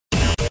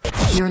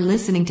You're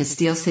listening to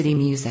Steel City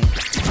Music.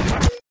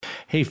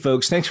 Hey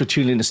folks, thanks for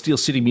tuning in to Steel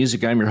City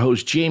Music. I'm your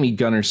host, Jamie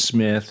Gunner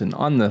Smith, and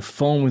on the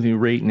phone with me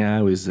right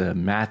now is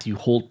Matthew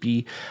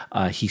Holtby.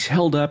 He's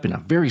held up in a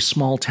very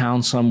small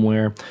town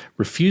somewhere,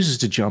 refuses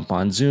to jump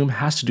on Zoom,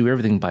 has to do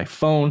everything by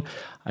phone.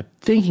 I'm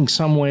thinking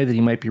some way that he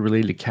might be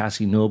related to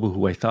Cassie Noble,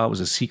 who I thought was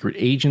a secret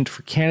agent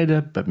for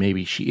Canada, but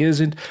maybe she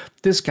isn't.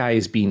 This guy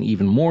is being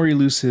even more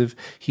elusive.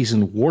 He's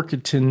in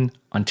Workington,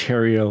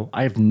 Ontario.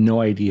 I have no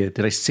idea.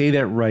 Did I say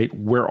that right?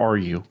 Where are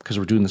you? Because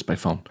we're doing this by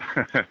phone.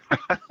 I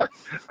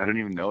don't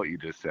even know what you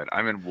just said.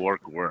 I'm in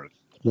Warkworth.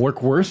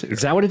 Warkworth?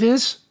 Is that what it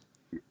is?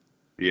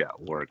 Yeah,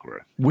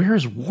 Warkworth. Where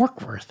is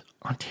Warkworth,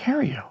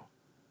 Ontario?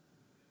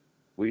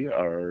 We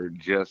are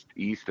just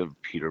east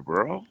of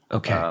Peterborough.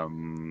 Okay.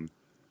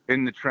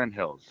 In the Trent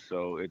Hills.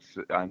 So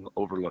I'm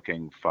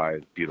overlooking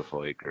 5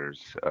 beautiful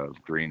acres of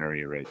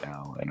greenery right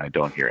now, and I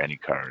don't hear any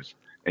cars.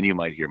 And you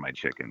might hear my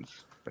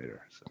chickens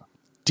later. So.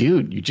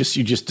 Dude, you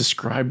just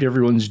described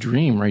everyone's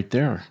dream right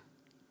there.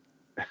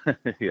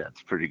 Yeah,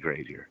 it's pretty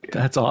great here. Yeah.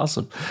 That's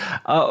awesome.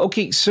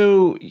 Okay,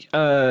 so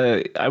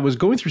I was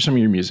going through some of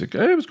your music.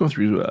 I was going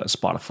through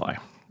Spotify,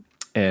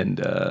 and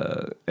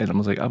I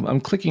was like, I'm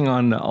clicking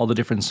on all the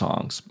different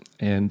songs,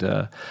 and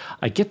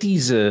I get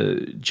these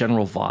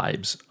general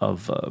vibes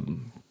of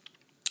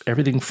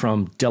everything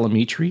from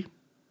Delamitri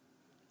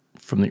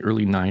from the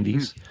early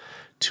 90s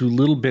to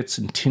little bits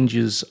and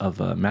tinges of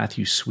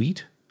Matthew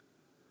Sweet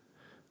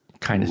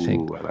kind of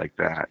thing. I like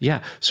that.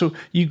 Yeah. So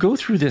you go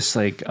through this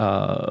like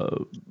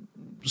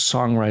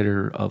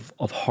songwriter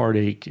of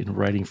heartache and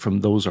writing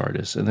from those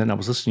artists. And then I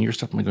was listening to your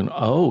stuff and I'm going,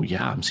 oh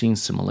yeah, I'm seeing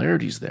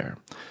similarities there.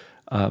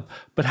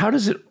 But how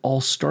does it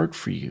all start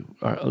for you?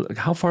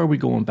 How far are we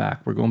going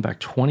back? We're going back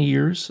 20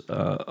 years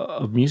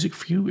of music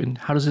for you. And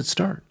how does it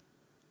start?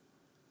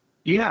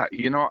 Yeah.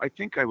 I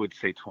think I would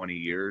say 20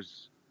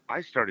 years.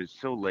 I started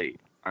so late.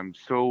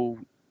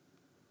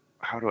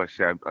 How do I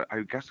say?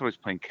 I guess I was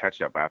playing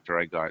catch up after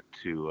I got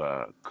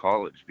to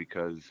college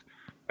because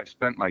I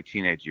spent my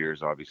teenage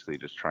years obviously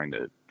just trying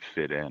to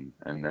fit in.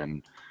 And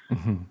then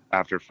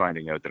after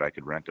finding out that I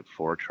could rent a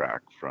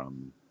 4-track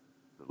from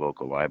the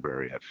local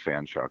library at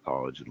Fanshawe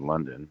College in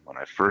London when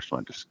I first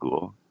went to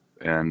school,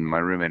 and my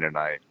roommate and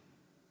I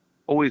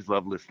always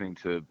loved listening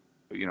to,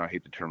 I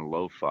hate the term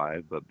lo-fi,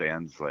 but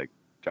bands like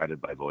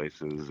Guided by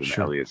Voices and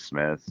Elliott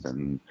Smith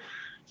and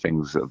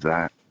things of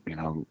that,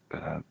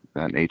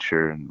 that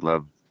nature, and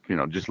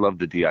just love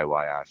the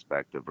DIY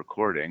aspect of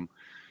recording.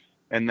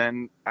 And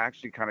then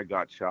actually kind of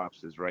got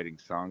chops as writing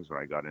songs when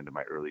I got into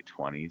my early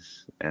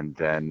 20s. And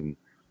then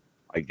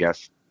I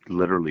guess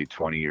literally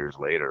 20 years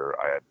later,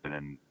 I had been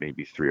in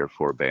maybe 3 or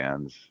 4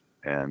 bands.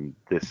 And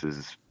this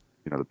is,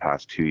 the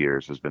past 2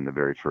 years has been the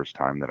very first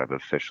time that I've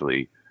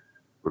officially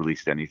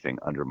released anything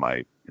under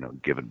my,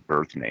 given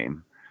birth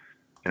name.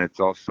 And it's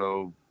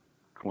also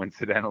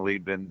coincidentally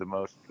been the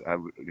most, I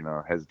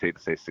hesitate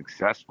to say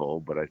successful,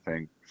 but I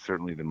think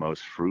certainly the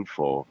most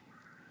fruitful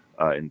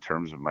in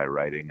terms of my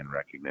writing and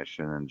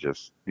recognition and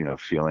just,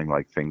 feeling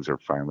like things are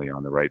finally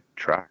on the right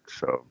track.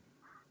 So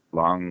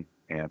long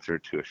answer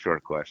to a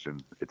short question.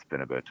 It's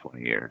been about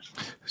 20 years.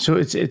 So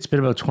it's been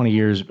about 20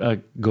 years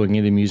going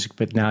into music,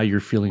 but now you're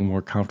feeling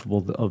more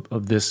comfortable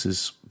of this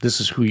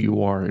is who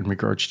you are in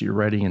regards to your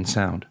writing and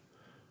sound.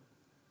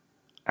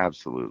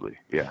 Absolutely.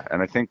 Yeah.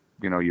 And I think,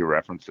 your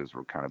references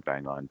were kind of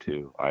bang on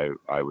too.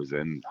 I was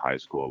in high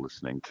school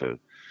listening to,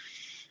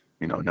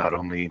 not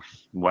only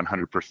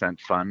 100%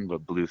 Fun,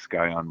 but Blue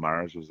Sky on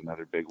Mars was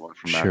another big one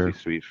from Matthew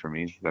Sweet for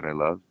me that I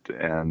loved.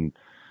 And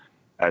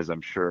as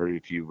I'm sure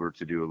if you were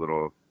to do a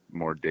little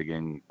more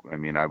digging,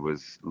 I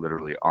was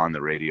literally on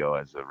the radio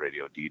as a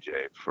radio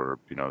DJ for,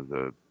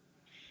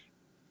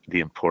 the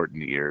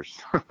important years.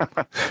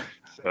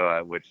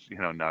 So, which,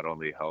 not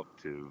only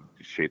helped to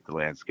shape the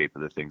landscape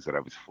of the things that I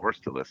was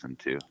forced to listen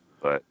to,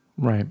 but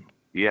right.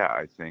 Yeah,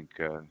 I think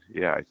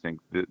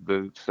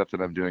the stuff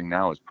that I'm doing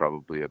now is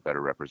probably a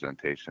better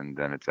representation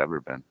than it's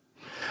ever been.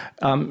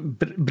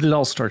 But it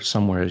all starts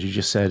somewhere, as you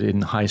just said.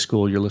 In high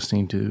school, you're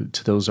listening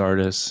to those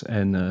artists,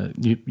 and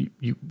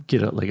you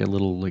get a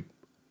little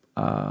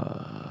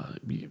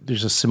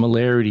there's a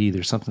similarity.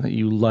 There's something that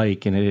you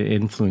like, and it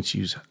influence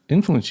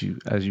you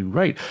as you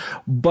write.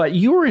 But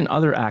you were in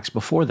other acts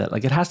before that.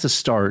 Like, it has to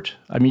start.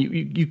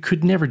 You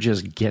could never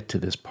just get to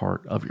this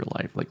part of your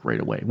life like right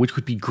away, which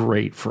would be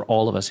great for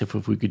all of us if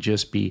we could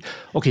just be,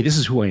 okay, this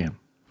is who I am.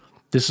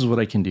 This is what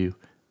I can do.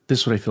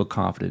 This is what I feel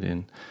confident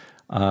in.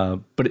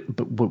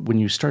 But when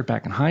you start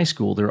back in high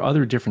school, there are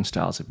other different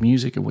styles of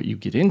music and what you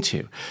get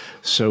into.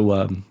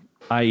 So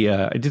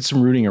I did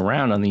some rooting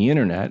around on the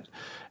internet.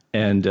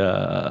 And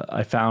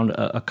I found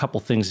a couple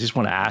things I just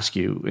want to ask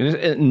you.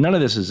 And none of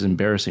this is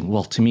embarrassing.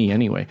 Well, to me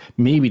anyway.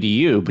 Maybe to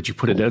you, but you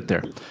put it out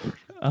there.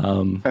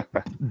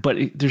 But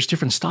there's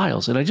different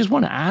styles. And I just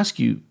want to ask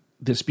you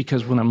this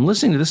because when I'm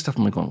listening to this stuff,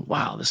 I'm like going,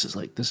 wow, this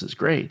is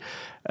great.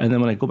 And then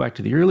when I go back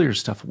to the earlier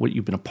stuff, what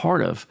you've been a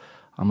part of,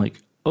 I'm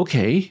like,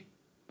 okay,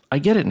 I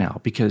get it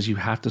now, because you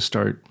have to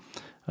start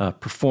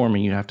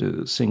performing. You have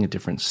to sing a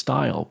different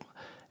style.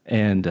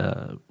 And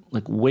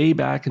like way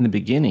back in the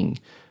beginning,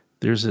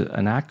 there's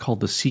an act called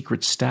The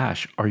Secret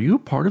Stash. Are you a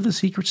part of The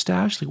Secret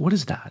Stash? Like, what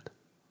is that?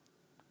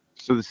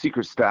 So The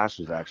Secret Stash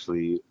was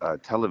actually a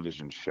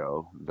television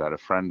show that a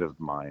friend of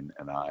mine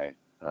and I,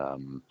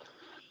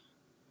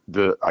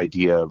 the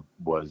idea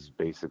was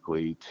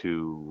basically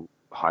to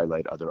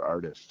highlight other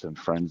artists and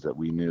friends that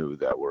we knew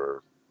that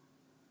were,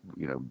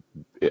 you know,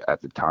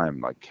 at the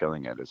time, like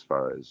killing it as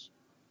far as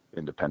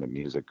independent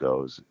music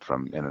goes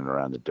from in and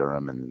around the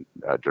Durham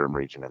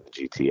region and the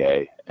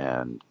GTA.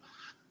 And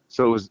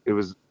so it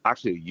was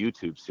actually a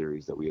YouTube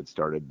series that we had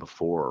started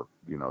before,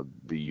 you know,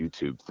 the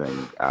YouTube thing,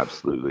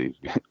 absolutely,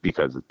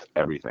 because it's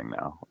everything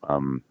now.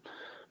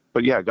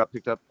 But yeah, it got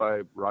picked up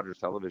by Rogers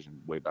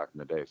Television way back in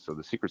the day. So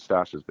The Secret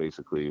Stash is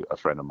basically a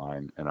friend of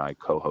mine and I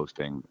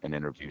co-hosting an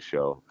interview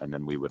show, and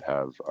then we would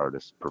have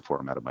artists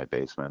perform out of my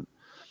basement.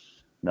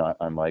 Not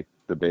unlike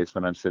the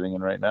basement I'm sitting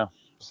in right now.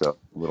 So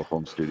a little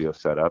home studio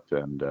set up,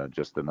 and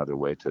just another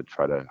way to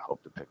try to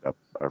help to pick up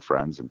our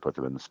friends and put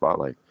them in the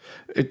spotlight.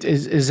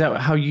 Is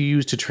that how you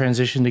used to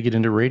transition to get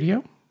into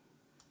radio?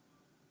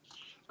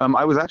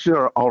 I was actually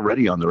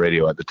already on the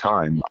radio at the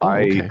time. Oh,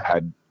 okay.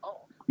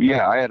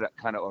 I had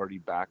kind of already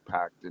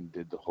backpacked and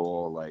did the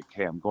whole like,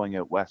 hey, I'm going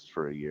out west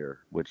for a year,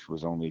 which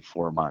was only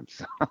 4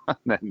 months. And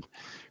then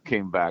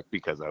came back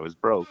because I was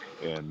broke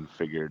and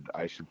figured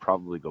I should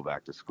probably go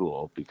back to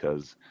school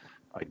because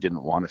I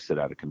didn't want to sit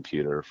at a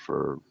computer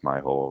for my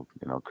whole,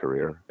 you know,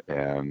 career.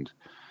 And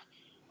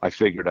I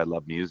figured I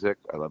love music.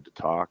 I love to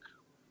talk.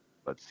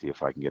 Let's see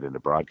if I can get into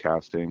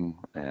broadcasting.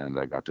 And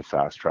I got to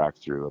fast track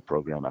through a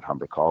program at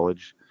Humber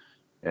College.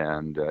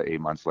 And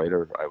 8 months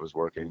later, I was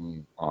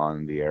working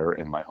on the air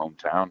in my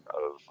hometown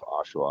of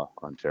Oshawa,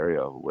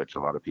 Ontario, which a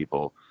lot of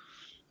people,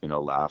 you know,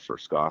 laugh or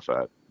scoff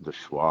at the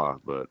schwa,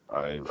 but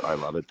I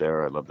love it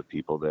there. I love the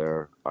people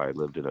there. I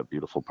lived in a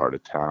beautiful part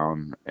of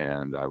town,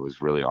 and I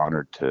was really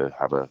honored to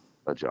have a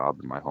job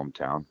in my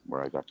hometown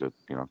where I got to,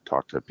 you know,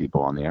 talk to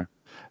people on the air.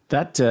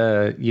 That,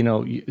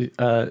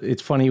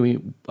 it's funny.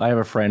 I have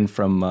a friend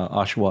from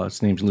Oshawa.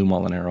 His name's Lou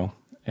Molinaro,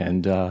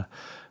 and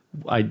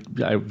I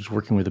was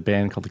working with a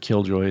band called the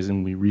Killjoys,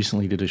 and we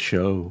recently did a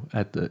show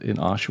in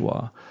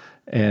Oshawa.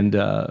 And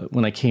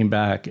when I came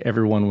back,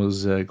 everyone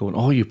was going,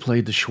 "Oh, you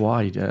played the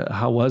schwa.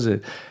 How was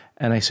it?"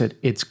 And I said,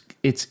 "It's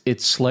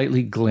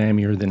slightly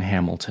glammier than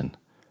Hamilton,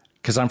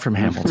 because I'm from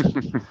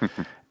Hamilton."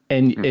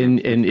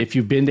 and if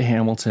you've been to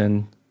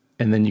Hamilton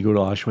and then you go to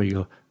Oshawa, you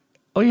go,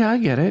 "Oh yeah, I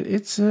get it.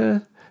 It's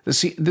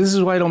see, this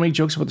is why I don't make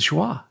jokes about the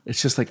schwa.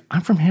 It's just like,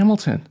 I'm from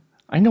Hamilton.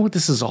 I know what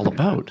this is all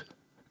about."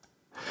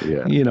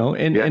 Yeah, you know,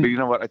 but you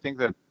know what? I think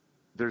that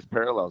there's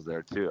parallels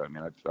there too. I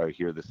mean, I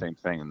hear the same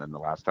thing. And then the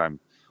last time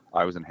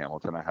I was in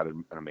Hamilton, I had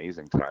an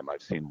amazing time.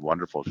 I've seen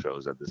wonderful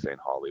shows at the St.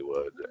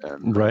 Hollywood,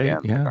 and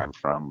I'm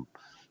from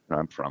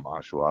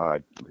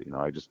Oshawa.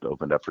 I just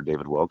opened up for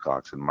David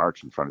Wilcox in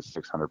March in front of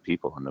 600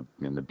 people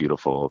in the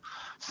beautiful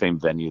same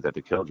venue that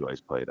the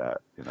Killjoys played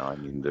at. You know, I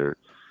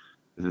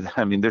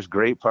mean, there's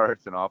great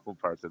parts and awful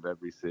parts of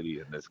every city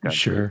in this country.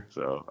 Sure.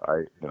 So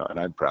and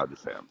I'm proud to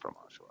say I'm from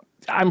Oshawa.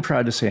 I'm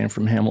proud to say I'm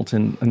from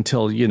Hamilton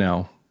until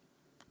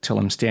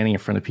I'm standing in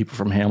front of people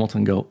from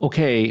Hamilton and go,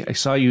 "Okay, I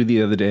saw you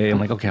the other day." I'm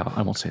like, "Okay,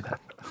 I won't say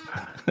that."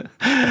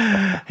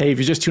 Hey, if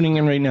you're just tuning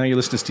in right now, you're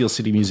listening to Steel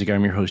City Music.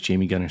 I'm your host,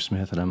 Jamie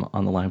Gunner-Smith, and I'm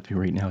on the line with me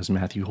right now is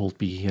Matthew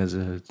Holtby. He has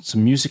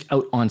some music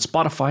out on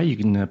Spotify. You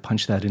can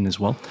punch that in as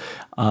well.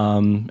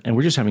 And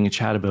we're just having a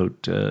chat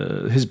about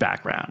his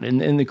background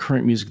and the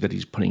current music that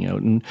he's putting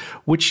out, and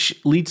which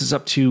leads us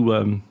up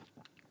to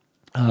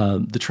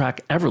the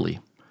track Everly,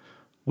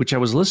 which I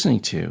was listening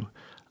to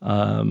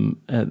of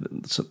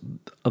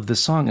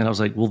this song, and I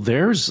was like, well,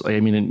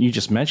 and you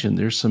just mentioned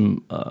there's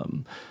some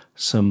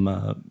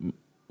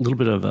little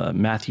bit of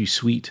Matthew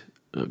Sweet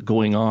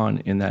going on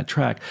in that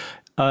track.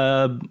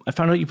 I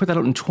found out you put that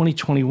out in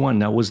 2021.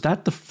 Now, was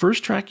that the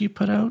first track you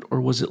put out, or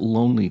was it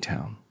Lonely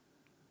Town?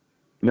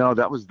 No,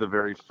 that was the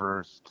very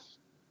first,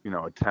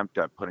 attempt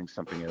at putting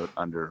something out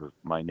under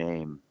my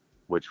name,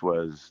 which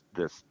was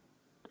this.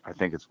 I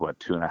think it's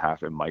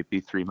 2.5. It might be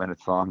 3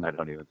 minutes long. I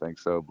don't even think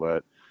so,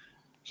 but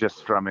just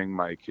strumming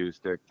my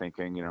acoustic,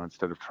 thinking,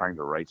 instead of trying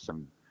to write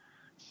some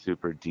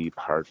super deep,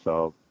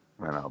 heartfelt,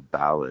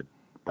 ballad,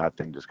 that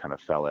thing just kind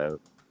of fell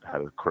out,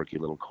 had a quirky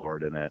little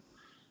chord in it.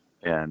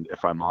 And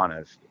if I'm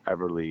honest,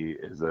 Everly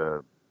is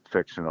a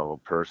fictional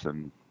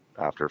person.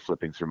 After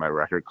flipping through my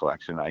record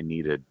collection, I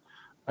needed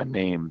a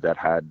name that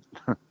had,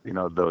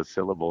 those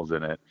syllables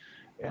in it.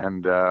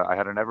 And I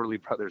had an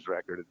Everly Brothers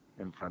record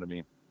in front of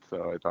me.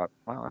 So I thought,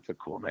 wow, that's a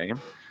cool name.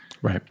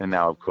 Right. And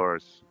now, of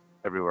course,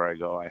 everywhere I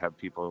go, I have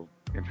people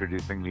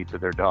introducing me to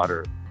their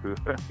daughter, whose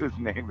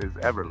name is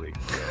Everly.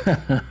 So,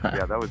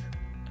 yeah, that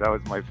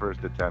was my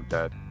first attempt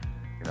at,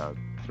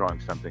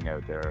 throwing something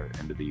out there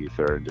into the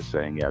ether and just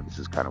saying, yeah, this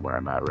is kind of where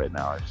I'm at right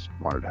now. I just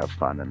wanted to have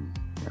fun and,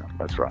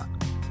 let's rock.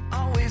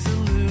 Always a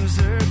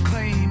loser,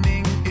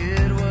 claiming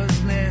it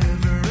was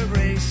never a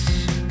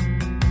race.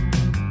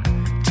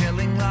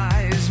 Telling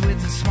lies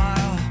with a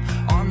smile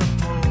on the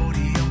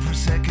podium for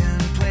second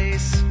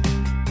place.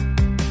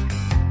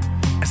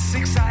 A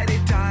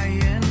six-sided die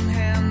in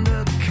hand.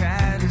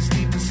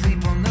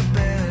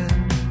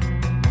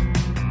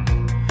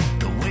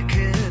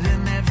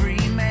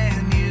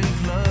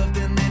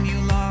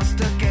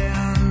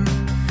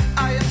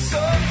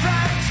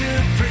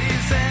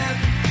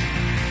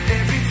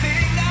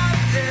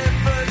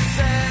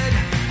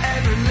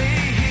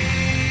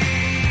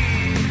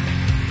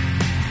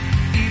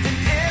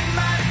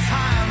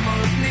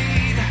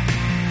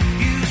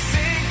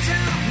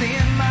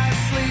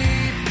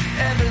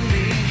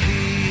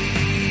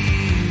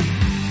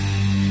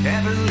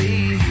 Black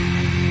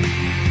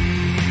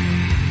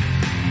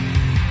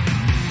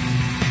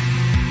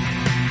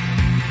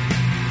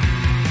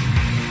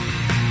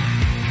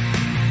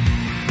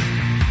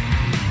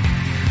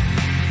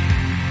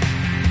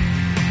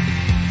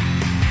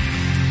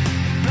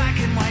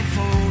and white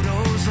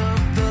photos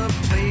of the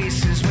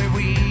places where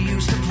we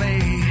used to play.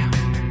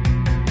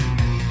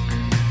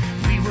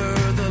 We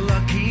were the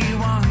lucky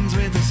ones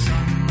with the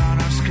sun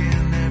on our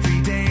skin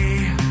every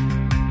day.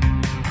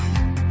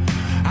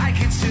 I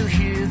can still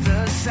hear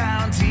the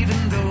sounds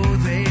even though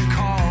they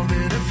called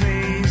it a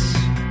phase.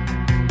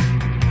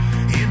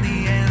 In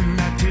the end,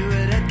 I'd do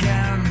it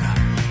again,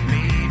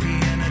 maybe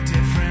in a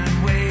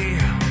different way.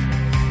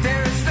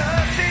 There's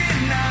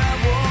nothing I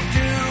won't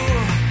do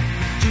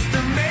just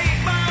to make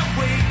my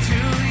way to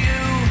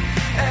you,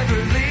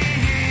 Everly.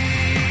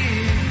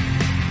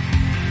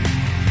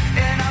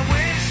 And I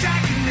wish I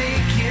could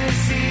make you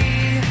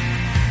see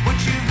what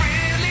you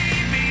really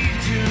mean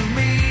to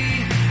me,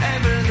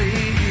 Everly.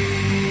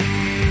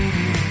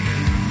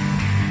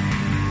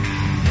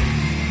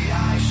 Maybe I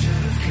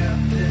should have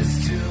kept this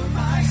to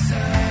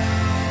myself.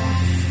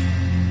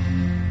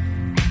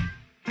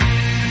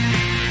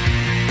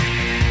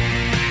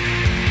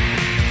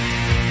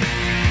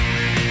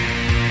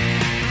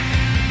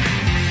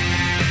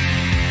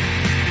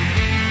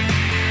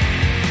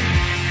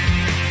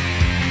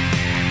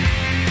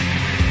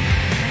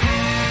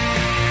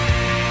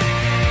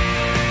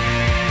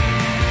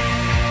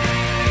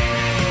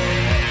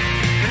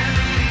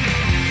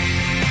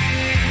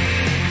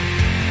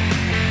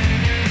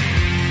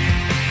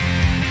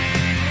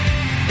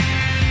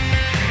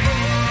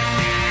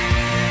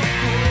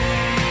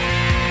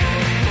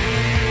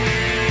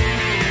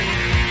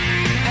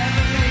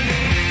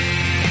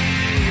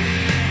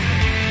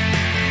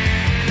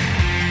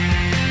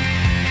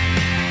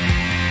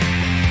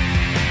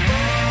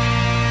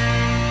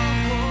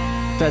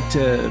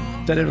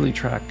 That Everly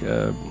track,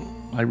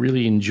 I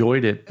really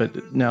enjoyed it.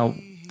 But now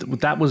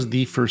that was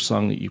the first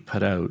song that you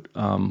put out.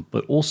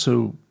 But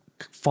also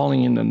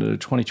falling into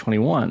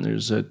 2021,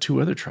 there's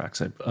two other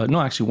tracks.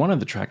 Actually, one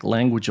other track,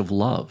 "Language of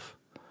Love."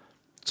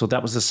 So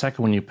that was the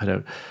second one you put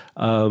out.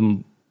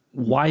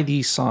 Why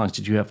these songs?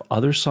 Did you have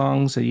other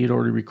songs that you'd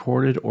already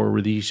recorded, or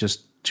were these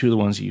just two of the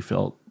ones that you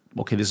felt,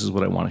 okay, this is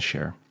what I want to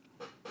share?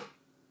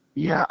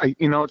 Yeah,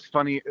 it's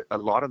funny. A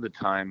lot of the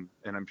time,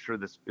 and I'm sure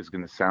this is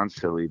going to sound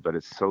silly, but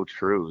it's so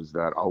true, is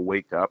that I'll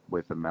wake up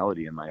with a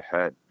melody in my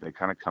head. They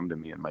kind of come to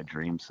me in my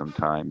dreams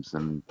sometimes.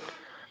 And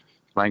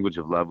 "Language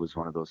of Love" was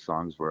one of those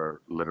songs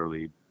where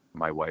literally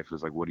my wife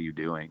was like, "What are you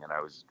doing?" And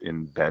I was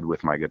in bed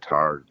with my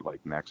guitar,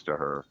 like next to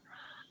her,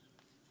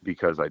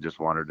 because I just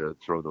wanted to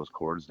throw those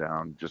chords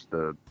down. Just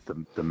the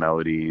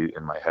melody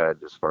in my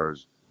head, as far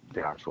as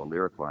the actual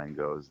lyric line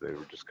goes, they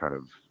were just kind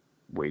of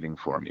waiting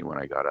for me when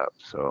I got up.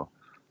 So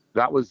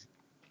that was,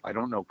 I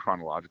don't know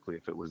chronologically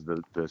if it was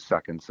the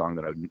second song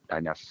that I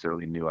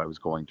necessarily knew I was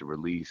going to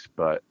release,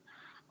 but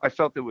I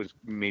felt it was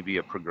maybe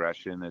a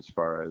progression as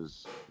far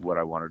as what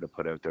I wanted to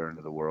put out there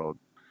into the world.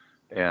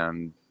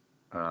 And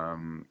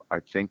I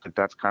think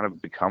that's kind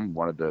of become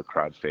one of the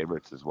crowd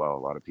favorites as well. A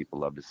lot of people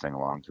love to sing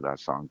along to that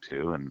song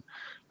too. And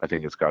I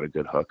think it's got a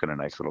good hook and a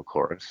nice little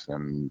chorus.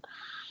 And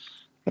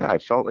yeah, I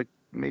felt like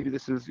maybe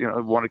this is, I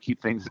want to keep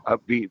things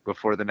upbeat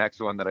before the next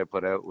one that I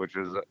put out, which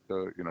is,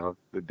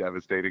 the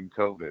devastating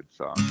COVID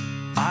song.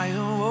 I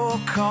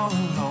awoke all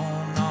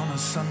alone on a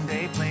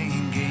Sunday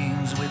playing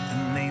games with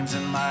the names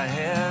in my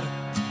head.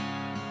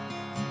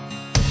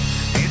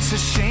 It's a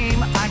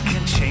shame I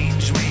can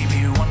change.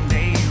 Maybe one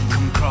day you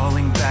come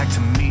crawling back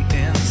to me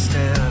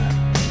instead.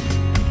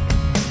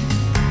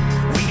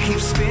 We keep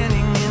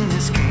spinning in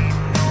this game,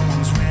 no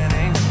one's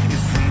winning.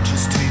 If we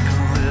just take a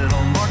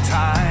little more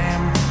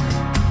time,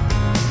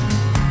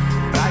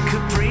 I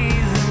could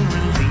breathe and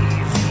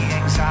relieve the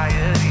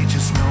anxiety,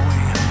 just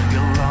knowing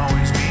you'll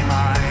always be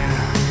mine.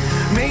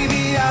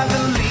 Maybe I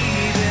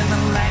believe in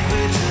the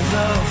language of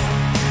love.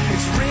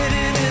 It's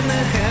written in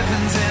the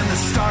heavens and the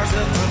stars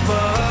up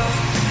above.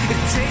 It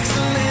takes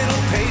a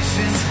little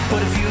patience, but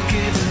if you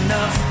give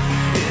enough,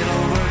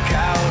 it'll work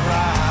out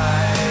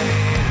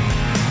right.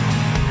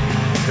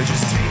 It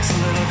just takes a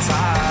little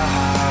time.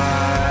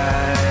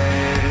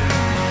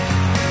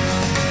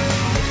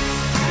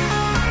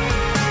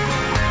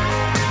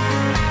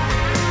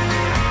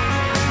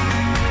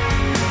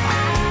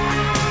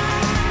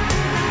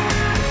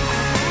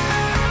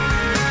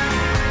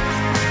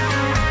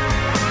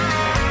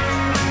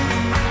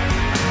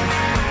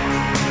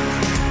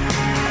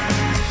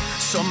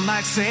 Some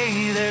might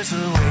say there's a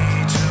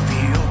way to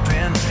be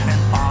open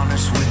and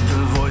honest with the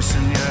voice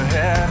in your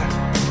head.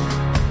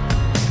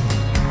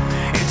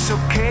 It's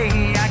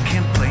okay, I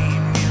can't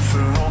blame you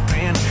for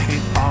hoping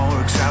it all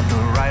works out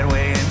the right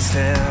way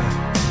instead.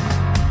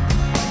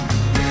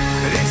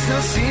 But it's no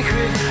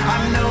secret, I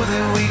know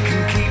that we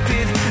can keep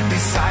it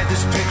beside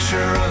this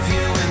picture of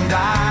you and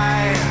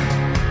I.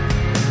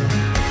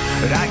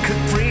 But I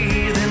could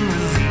breathe and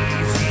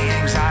relieve the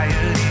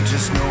anxiety,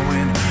 just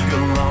knowing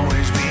you'll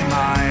always be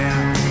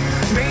mine.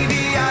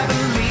 Maybe I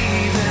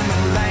believe in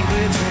the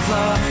language of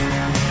love.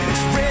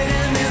 It's written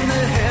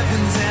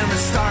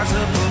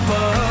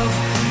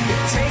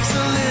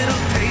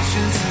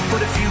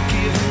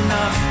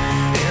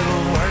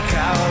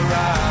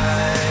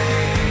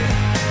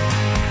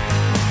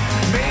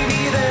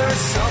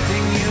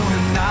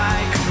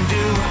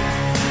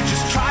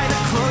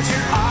close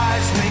your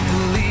eyes, make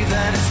believe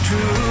that it's true.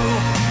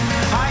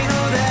 I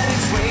know that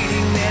it's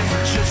waiting there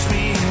for just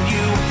me and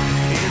you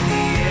in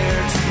the air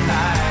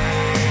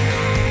tonight.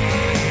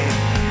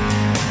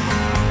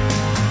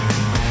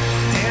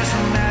 There's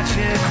a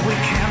magic we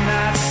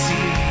cannot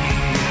see.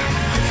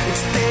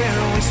 It's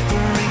there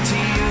whispering to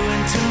you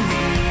and to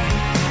me.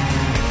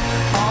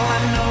 All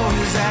I know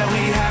is that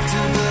we have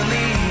to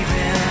believe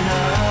in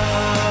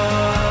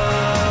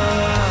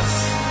us.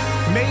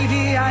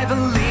 Maybe I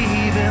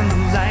believe in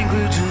the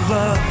language of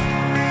love.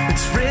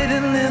 It's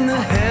written in the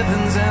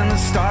heavens and the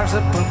stars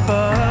up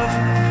above.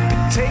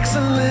 It takes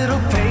a little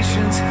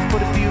patience,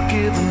 but if you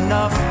give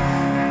enough,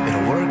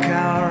 it'll work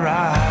out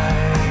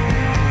right.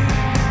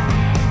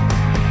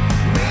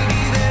 Maybe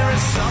there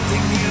is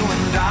something you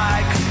and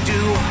I could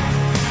do.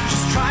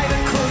 Just try to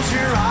close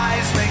your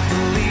eyes, make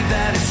believe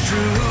that it's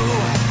true.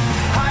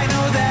 I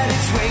know that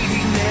it's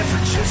waiting there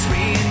for just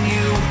me and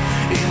you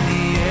in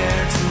the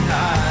air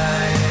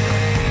tonight.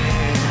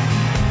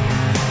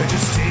 It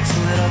just takes a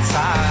little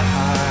time.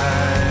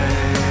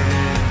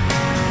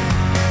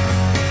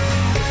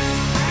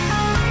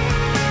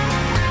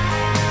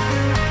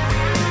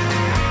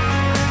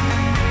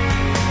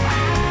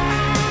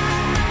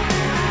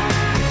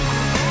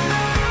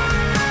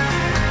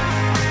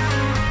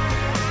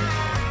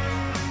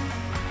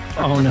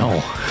 Oh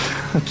no.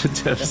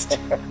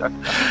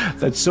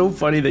 That's so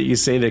funny that you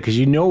say that, because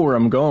you know where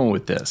I'm going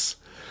with this.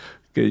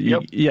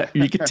 Yep. Yeah,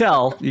 you could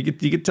tell. You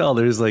could tell.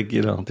 There's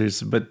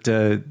but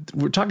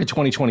we're talking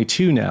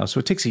 2022 now, so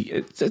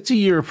it's a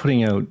year of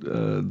putting out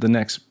the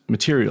next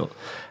material.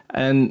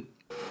 And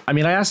I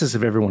mean, I ask this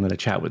of everyone that I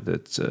chat with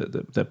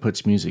that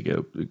puts music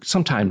out.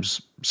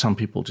 Sometimes some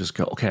people just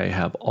go, okay, I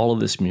have all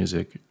of this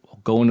music. I'll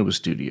go into a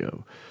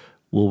studio,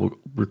 we'll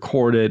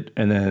record it,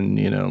 and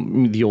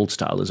then the old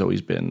style has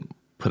always been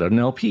put out an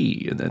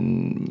LP, and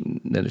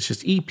then it's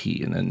just EP,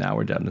 and then now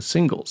we're down to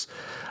singles.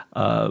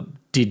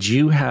 Did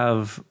you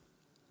have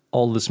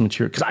all this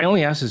material? Because I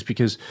only ask this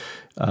because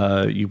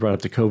you brought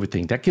up the COVID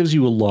thing. That gives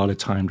you a lot of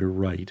time to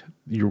write.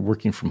 You're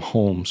working from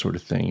home sort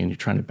of thing, and you're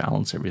trying to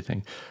balance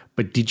everything.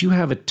 But did you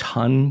have a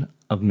ton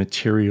of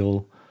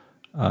material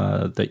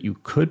that you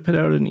could put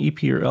out an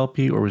EP or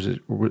LP, or was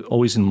it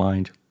always in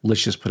mind,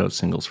 let's just put out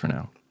singles for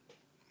now?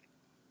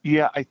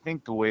 Yeah, I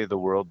think the way of the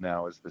world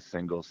now is the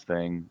singles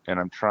thing, and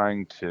I'm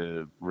trying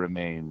to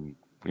remain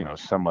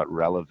somewhat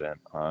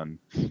relevant on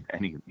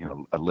any,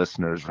 a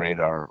listener's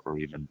radar, or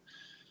even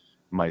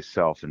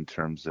myself, in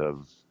terms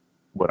of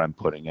what I'm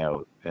putting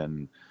out.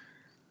 And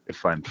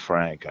if I'm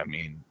frank, I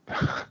mean,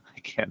 I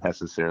can't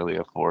necessarily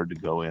afford to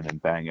go in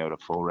and bang out a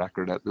full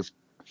record at this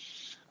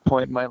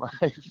point in my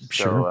life.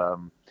 Sure.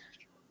 So,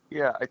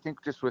 yeah, I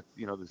think just with,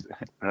 this,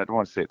 and I don't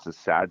want to say it's a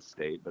sad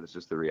state, but it's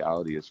just the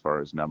reality as far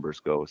as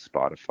numbers go with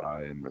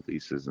Spotify and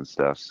releases and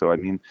stuff. So, I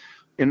mean,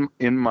 in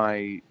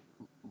my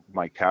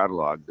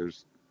catalog,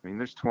 there's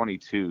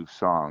 22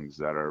 songs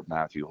that are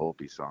Matthew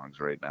Holtby songs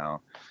right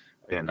now,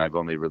 and I've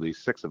only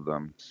released 6 of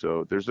them.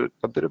 So there's a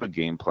bit of a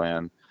game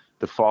plan.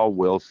 The fall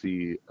will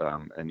see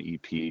an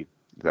EP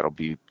that'll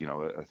be,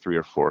 a 3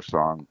 or 4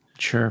 song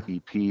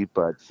EP.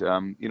 But,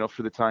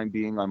 for the time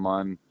being, I'm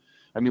on,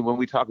 when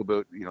we talk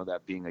about,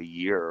 that being a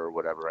year or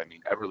whatever,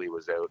 Everly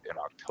was out in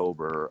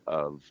October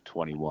of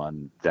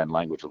 21, then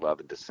Language of Love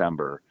in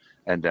December,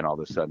 and then all of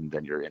a sudden,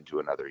 then you're into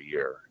another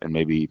year. And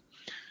maybe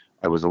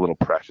I was a little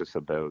precious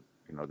about,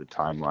 the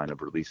timeline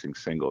of releasing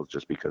singles,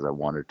 just because I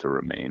wanted to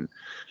remain,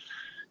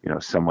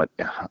 somewhat,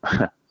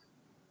 I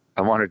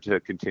wanted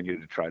to continue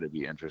to try to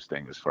be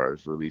interesting as far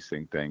as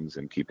releasing things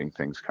and keeping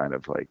things kind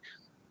of like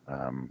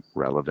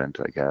relevant,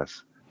 I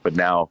guess. But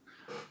now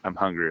I'm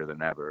hungrier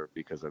than ever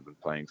because I've been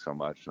playing so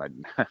much,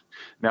 and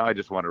now I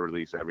just want to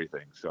release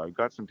everything. So I've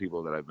got some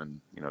people that I've been,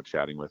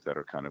 chatting with that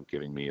are kind of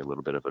giving me a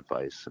little bit of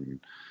advice and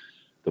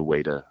the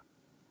way to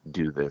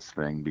do this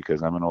thing,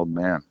 because I'm an old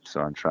man.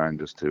 So I'm trying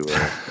just to,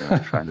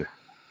 trying to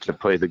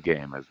play the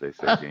game, as they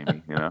say,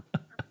 Jamie,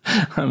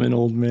 I'm an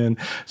old man.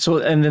 So,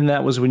 and then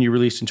that was when you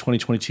released in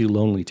 2022,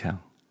 Lonely Town.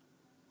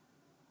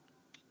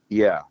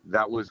 Yeah,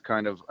 that was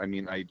kind of,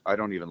 I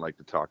don't even like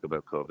to talk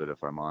about COVID,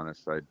 if I'm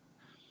honest. I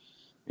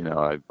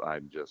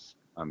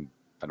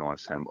don't want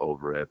to say I'm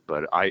over it,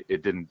 but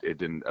it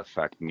didn't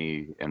affect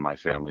me and my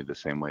family the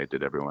same way it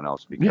did everyone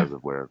else, because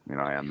of where,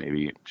 I am,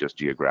 maybe just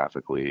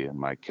geographically, and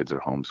my kids are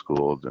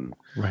homeschooled, and,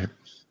 right.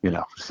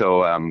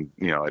 So, I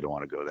don't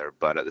want to go there,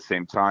 but at the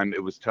same time,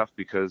 it was tough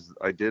because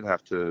I did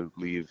have to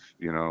leave,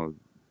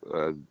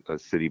 a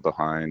city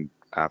behind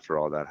after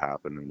all that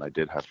happened. And I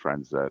did have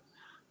friends that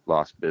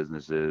lost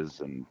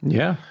businesses, and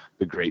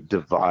the great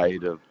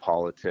divide of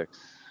politics,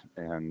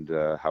 and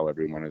how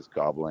everyone is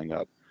gobbling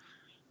up,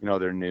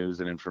 their news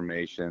and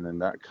information, and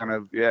that kind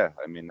of,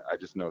 I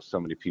just know so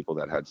many people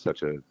that had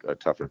such a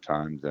tougher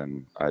time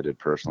than I did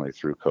personally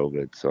through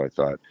COVID. So I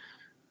thought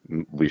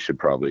we should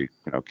probably,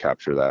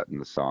 capture that in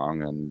the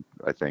song. And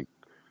I think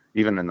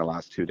even in the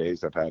last 2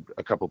 days, I've had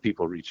a couple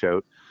people reach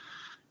out,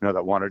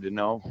 that wanted to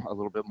know a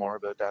little bit more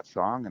about that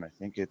song. And I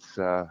think it's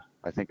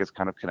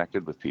kind of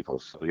connected with people.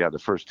 So yeah, the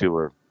first 2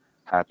 were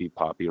happy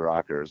poppy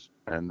rockers,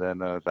 and then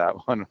that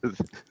one was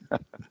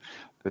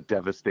the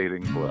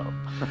devastating blow.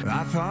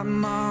 I thought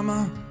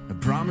Mama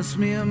had promised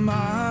me a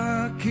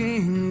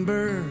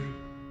mockingbird,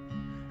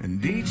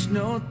 and each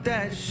note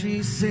that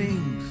she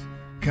sings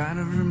kind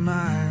of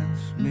reminds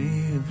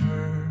me of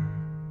her.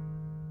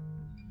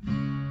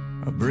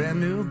 A brand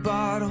new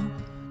bottle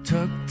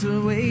tucked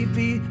away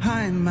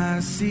behind my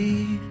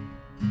seat,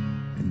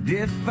 and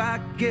if I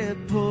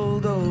get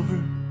pulled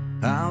over,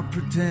 I'll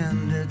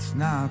pretend it's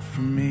not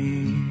for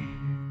me.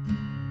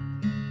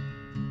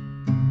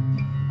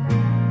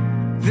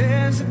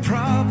 There's a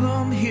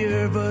problem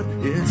here, but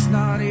it's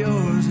not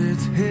yours,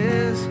 it's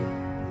his.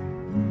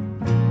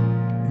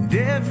 And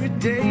every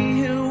day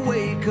he'll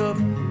wake up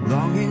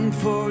longing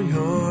for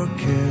your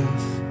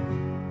kiss.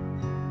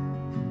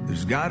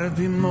 There's gotta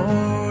be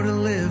more to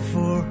live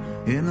for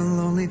in a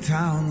lonely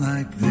town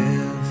like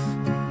this.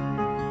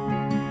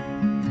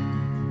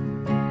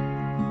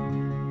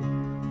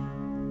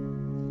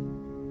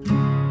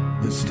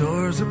 The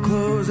stores are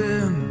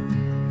closing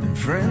and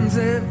friends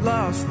have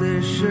lost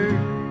their shirt.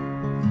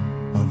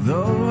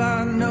 Although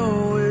I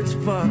know it's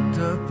fucked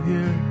up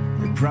here,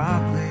 it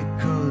probably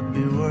could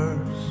be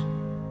worse.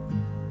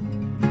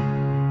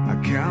 I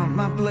count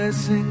my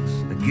blessings,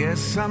 I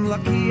guess I'm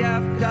lucky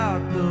I've got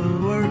the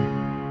work.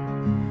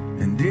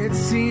 And it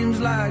seems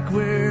like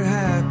we're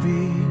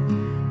happy,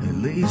 at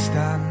least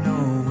I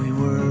know we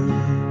were.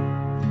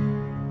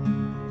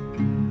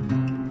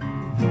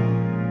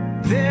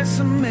 There's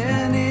so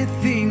many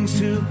things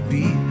to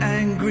be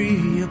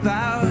angry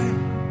about,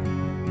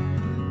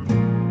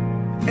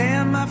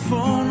 and my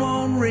phone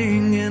won't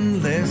ring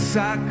unless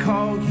I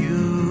call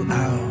you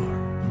out.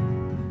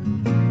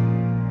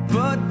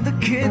 But the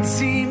kids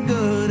seem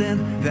good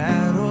and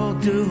that'll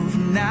do for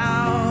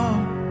now.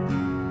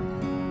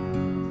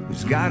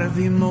 There's gotta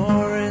be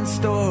more in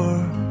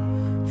store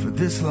for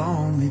this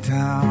lonely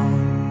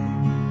town.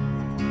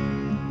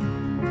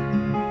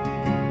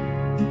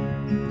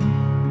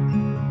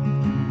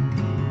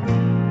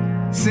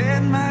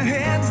 Set my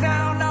hands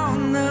down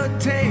on the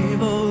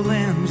table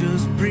and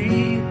just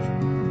breathe.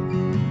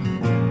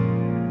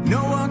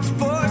 No one's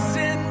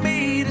forcing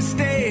me to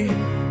stay,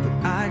 but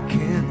I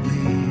can't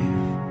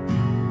leave.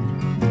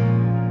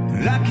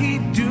 And I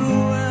keep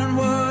doing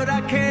what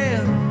I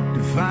can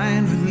to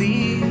find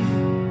relief.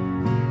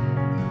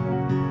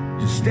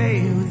 Just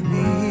stay with me.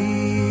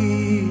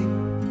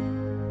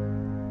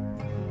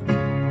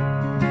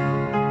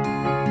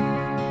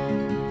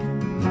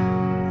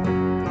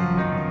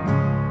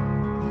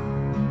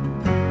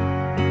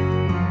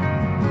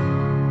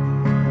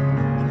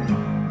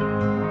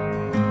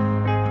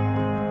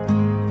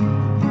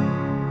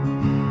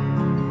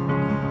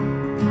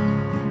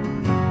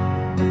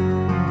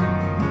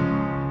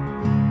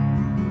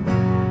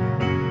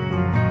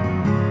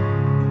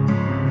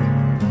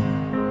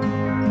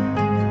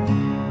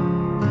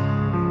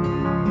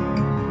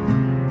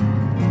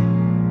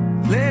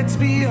 Let's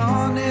be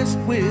honest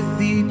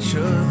with each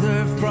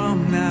other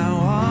from now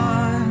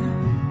on.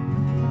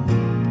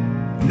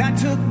 And I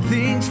took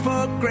things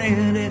for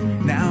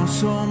granted, now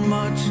so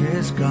much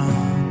is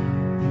gone.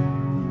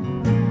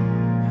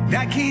 And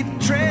I keep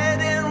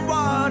treading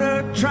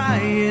water,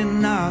 trying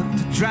not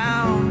to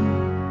drown.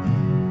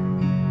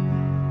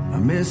 I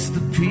miss the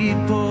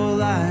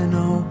people I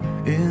know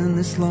in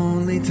this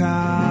lonely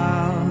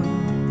town.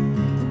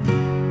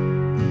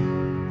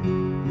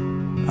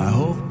 I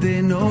hope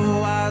they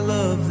know I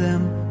love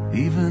them,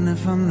 even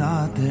if I'm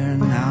not there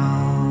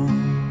now.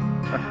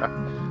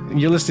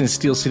 You're listening to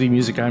Steel City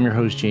Music. I'm your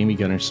host, Jamie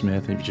Gunner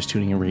Smith. If you're just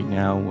tuning in right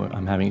now,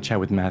 I'm having a chat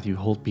with Matthew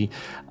Holtby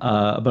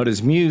about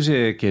his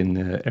music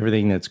and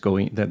everything that's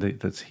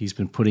he's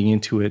been putting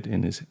into it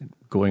and is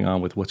going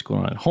on with what's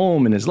going on at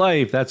home in his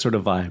life, that sort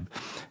of vibe,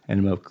 and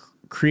about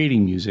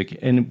creating music.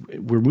 And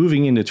we're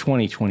moving into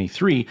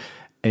 2023,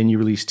 and you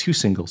released 2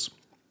 singles.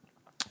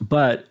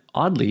 But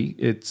oddly,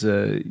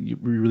 you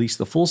released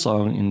the full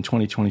song in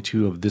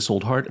 2022 of This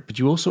Old Heart, but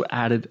you also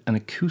added an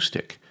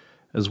acoustic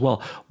as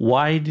well.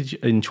 Why did you,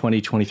 in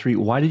 2023,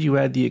 why did you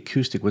add the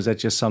acoustic? Was that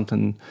just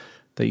something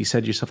that you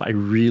said to yourself, I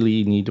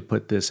really need to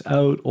put this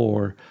out?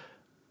 Or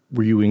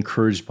were you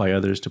encouraged by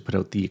others to put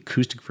out the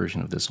acoustic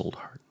version of This Old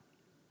Heart?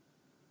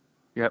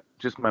 Yep,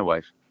 just my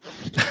wife.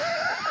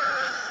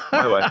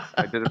 My wife.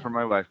 I did it for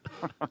my wife.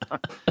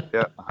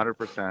 Yeah,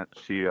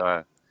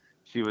 100%.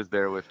 She was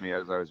there with me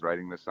as I was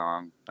writing the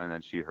song, and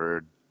then she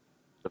heard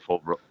the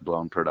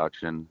full-blown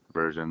production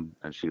version,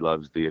 and she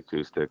loves the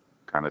acoustic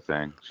kind of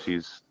thing.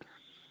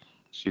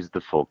 She's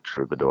the folk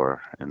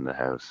troubadour in the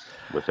house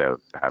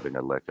without having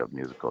a lick of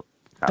musical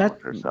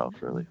talent herself,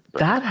 really. But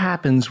that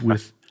happens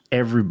with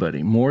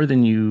everybody more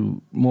than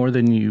you.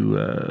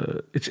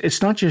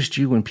 It's not just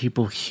you when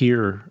people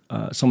hear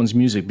someone's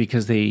music,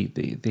 because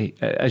they,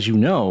 as you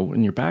know,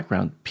 in your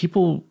background,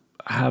 people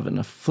have an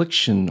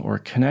affliction or a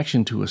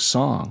connection to a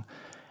song,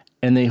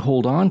 and they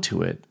hold on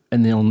to it,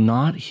 and they'll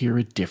not hear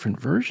a different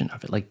version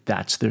of it. Like,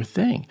 that's their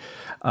thing.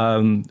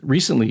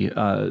 Recently,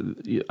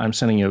 I'm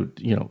sending out,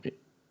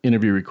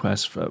 interview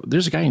requests.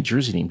 There's a guy in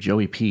Jersey named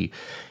Joey P.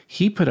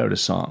 He put out a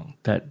song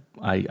that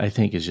I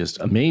think is just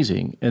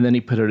amazing. And then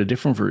he put out a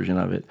different version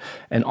of it.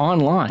 And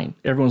online,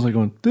 everyone's like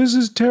going, this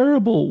is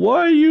terrible. Why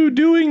are you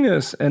doing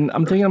this? And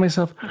I'm thinking to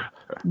myself,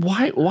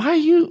 why are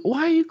you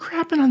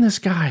crapping on this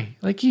guy?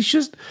 Like, he's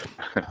just,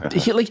 do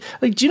you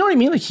know what I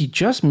mean? Like, he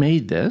just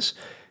made this.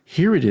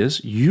 Here it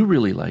is. You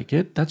really like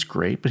it. That's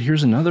great. But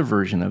here's another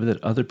version of it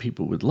that other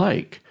people would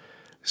like.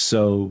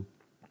 So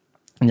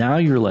now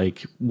you're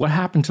like, what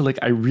happened to, like,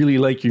 I really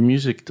like your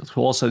music, to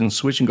all of a sudden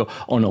switch and go,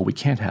 oh no, we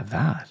can't have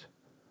that.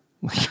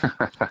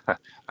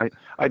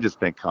 I just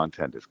think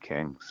content is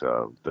king.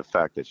 So the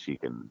fact that she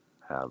can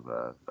have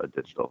a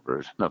digital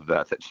version of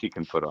that she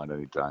can put on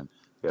anytime.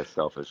 Yeah,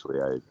 selfishly,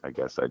 I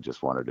guess I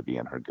just want her to be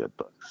in her good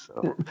books.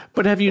 So.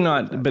 But have you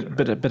not?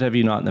 But have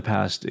you not in the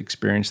past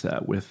experienced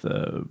that with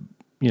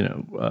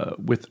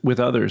with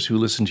others who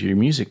listen to your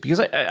music? Because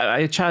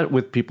I chat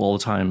with people all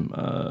the time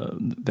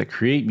that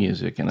create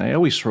music, and I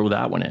always throw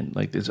that one in.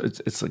 Like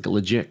it's like a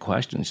legit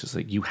question. It's just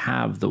like, you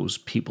have those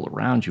people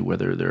around you,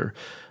 whether they're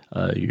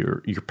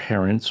your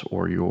parents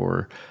or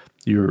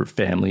your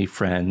family,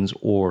 friends,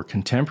 or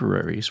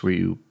contemporaries, where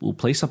you will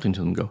play something to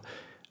them and go,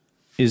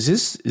 Is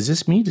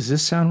this me? Does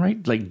this sound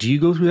right? Like, do you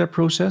go through that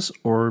process,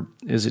 or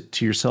is it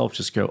to yourself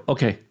just go,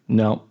 okay,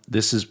 no,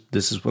 this is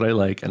what I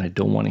like, and I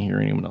don't want to hear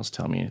anyone else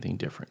tell me anything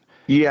different?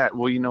 Yeah,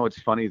 well,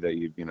 it's funny that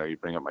you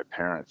bring up my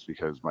parents,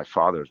 because my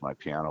father's my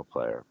piano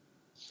player.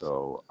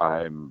 So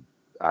I'm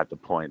at the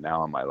point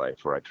now in my life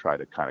where I try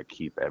to kind of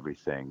keep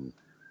everything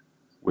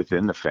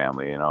within the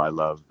family. I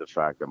love the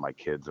fact that my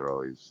kids are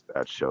always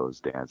at shows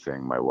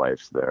dancing. My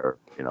wife's there.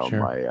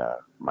 Sure.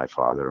 My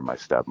father and my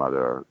stepmother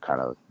are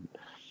kind of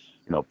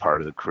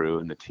part of the crew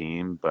and the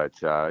team, but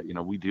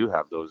we do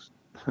have those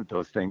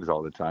things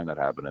all the time that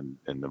happen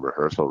in the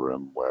rehearsal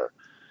room where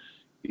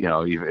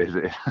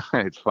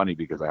it's funny,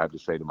 because I have to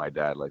say to my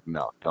dad, like,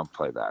 no, don't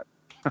play that.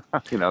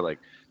 Like,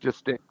 just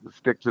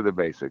stick to the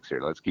basics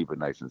here. Let's keep it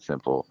nice and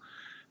simple.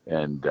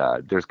 And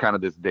there's kind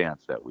of this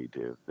dance that we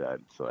do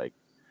that's like,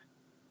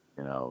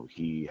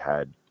 he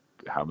had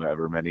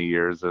however many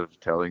years of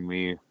telling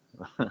me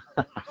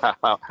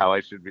how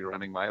I should be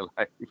running my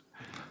life,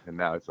 and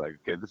now it's like,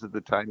 okay, this is the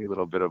tiny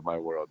little bit of my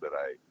world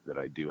that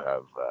I do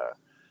have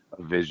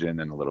a vision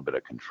and a little bit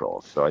of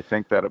control. So I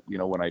think that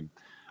when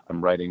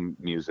I'm writing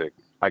music,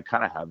 I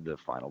kind of have the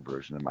final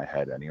version in my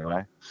head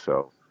anyway.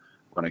 So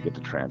when I get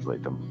to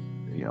translate them,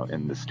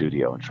 in the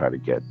studio and try to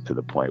get to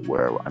the point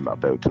where I'm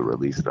about to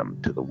release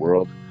them to the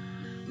world,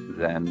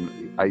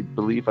 then I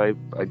believe I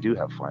do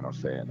have final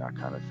say in that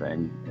kind of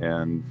thing,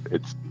 and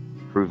it's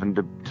proven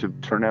to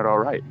turn out all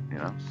right,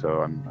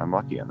 so I'm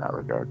lucky in that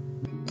regard.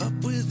 Up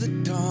with the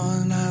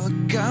dawn, I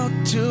look out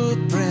to a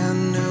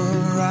brand new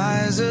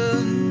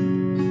horizon,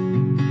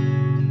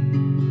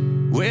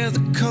 where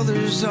the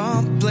colors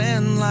all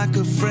blend like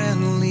a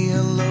friendly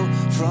hello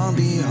from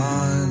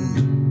beyond,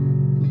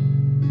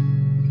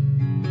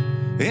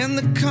 and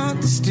the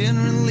constant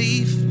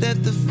relief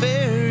that the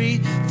very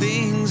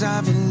things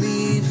I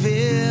believe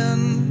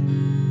in,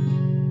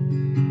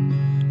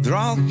 they're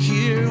all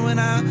here when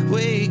I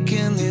wake,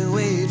 and they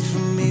wait for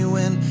me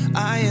when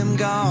I am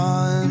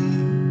gone.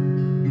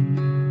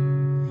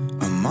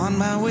 I'm on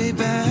my way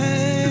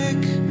back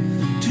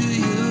to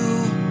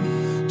you,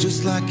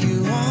 just like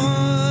you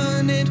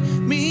wanted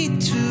me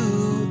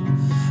to.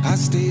 I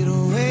stayed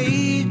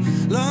away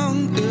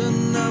long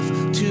enough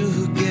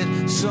to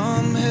get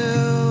some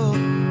help.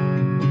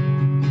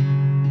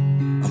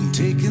 I'm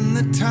taking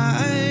the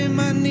time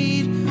I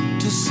need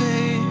to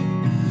say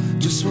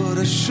just what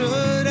I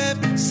should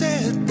have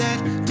said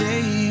that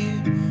day,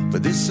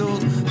 but this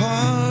old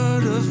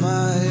heart of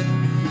mine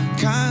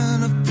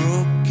kind of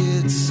broke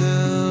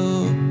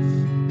itself.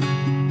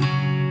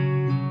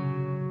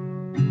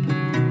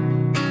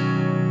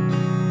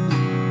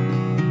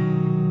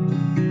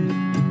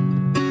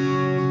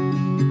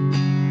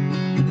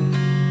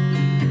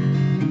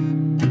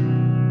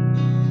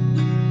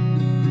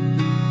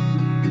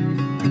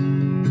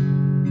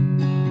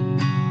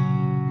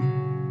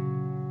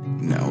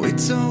 Now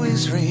it's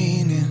always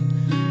raining,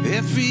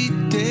 every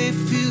day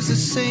feels the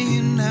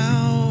same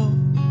now.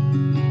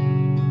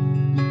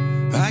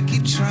 I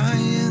keep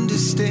trying to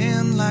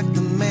stand like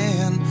the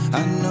man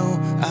I know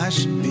I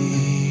should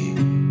be.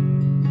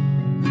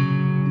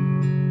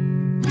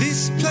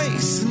 This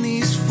place and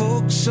these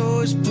folks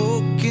always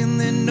poking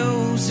their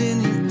nose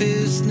in your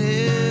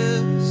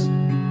business.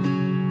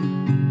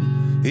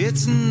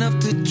 It's enough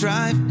to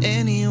drive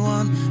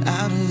anyone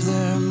out of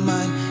their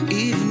mind,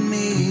 even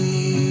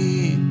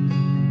me.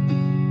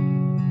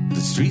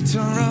 The streets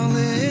are all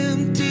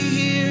empty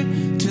here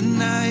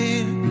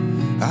tonight.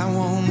 I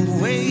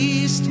won't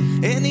waste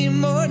any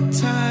more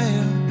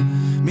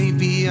time.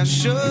 Maybe I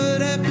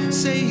should have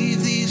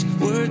saved these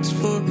words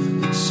for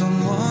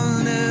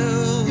someone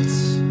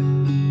else.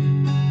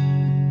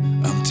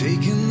 I'm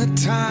taking the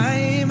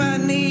time I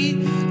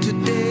need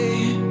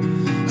today.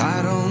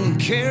 I don't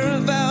care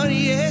about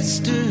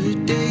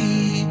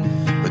yesterday,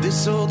 but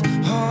this old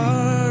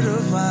heart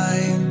of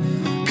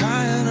mine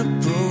kind of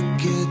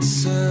broke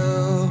itself.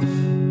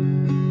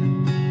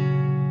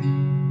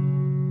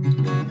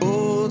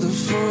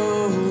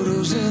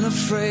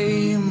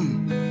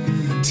 frame,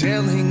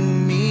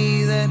 telling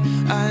me that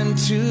I'm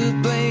to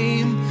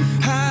blame.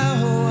 How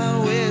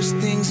I wish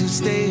things had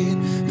stayed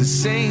the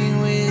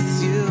same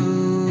with you.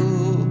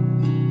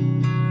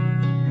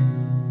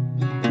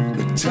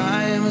 But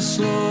time is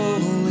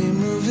slowly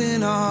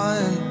moving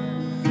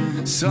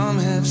on. Some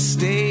have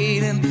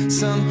stayed and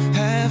some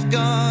have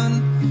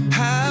gone.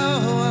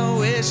 How I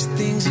wish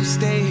things had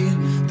stayed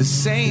the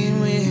same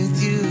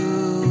with you.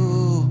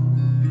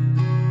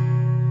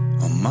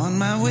 I'm on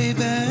my way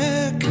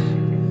back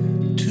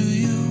to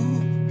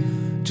you,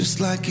 just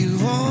like you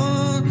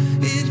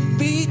wanted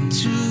me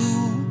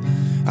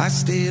to. I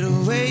stayed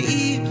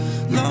away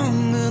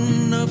long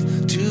enough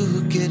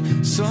to get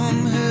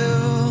some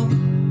help.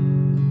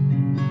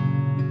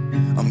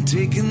 I'm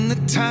taking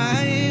the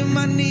time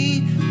I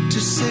need to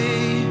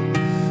say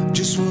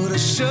just what I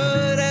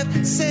should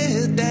have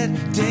said that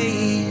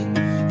day.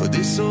 But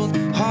this old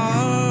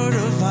heart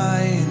of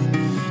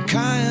mine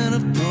kind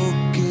of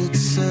broke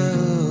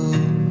itself.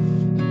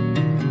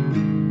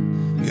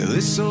 Yeah,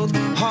 this old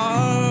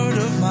heart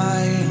of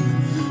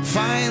mine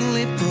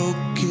finally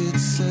broke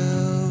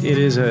itself. It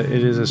is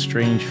a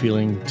strange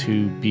feeling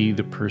to be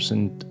the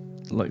person,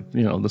 like,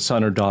 you know, the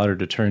son or daughter,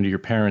 to turn to your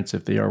parents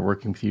if they are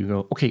working with you and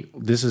go, okay,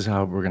 this is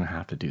how we're going to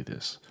have to do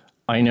this.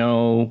 I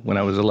know when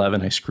I was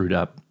 11, I screwed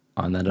up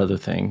on that other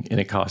thing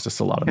and it cost us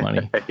a lot of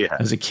money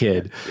as a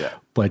kid. Yeah.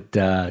 But,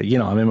 you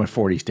know, I'm in my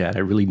 40s, Dad. I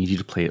really need you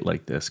to play it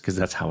like this because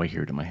that's how I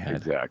hear it in my head.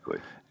 Exactly.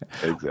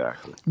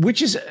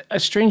 Which is a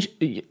strange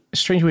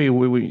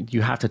way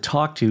you have to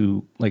talk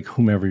to, like,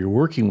 whomever you're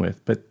working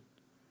with. But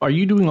are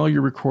you doing all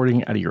your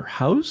recording out of your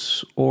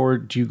house or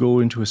do you go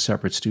into a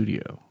separate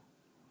studio?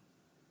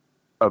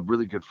 A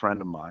really good friend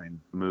of mine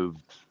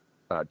moved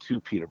to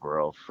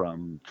Peterborough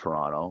from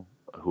Toronto,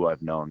 who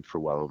I've known for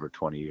well over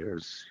 20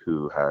 years,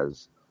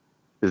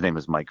 his name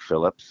is Mike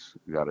Phillips.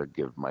 You got to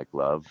give Mike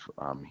love.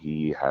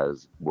 He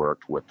has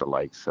worked with the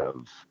likes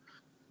of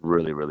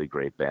really, really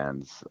great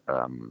bands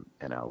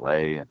in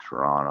LA and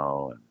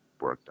Toronto, and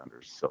worked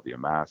under Sylvia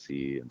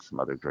Massey and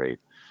some other great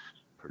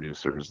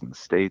producers in the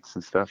States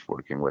and stuff,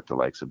 working with the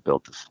likes of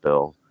Built to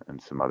Spill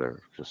and some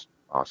other just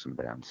awesome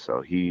bands. So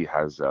he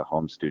has a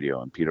home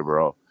studio in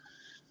Peterborough.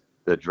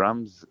 The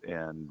drums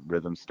and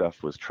rhythm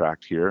stuff was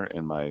tracked here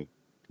in my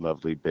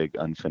lovely big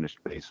unfinished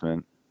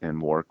basement in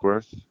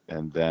Warkworth,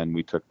 and then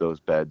we took those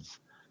beds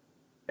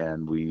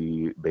and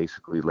we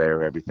basically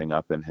layer everything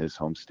up in his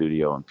home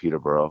studio in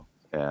Peterborough,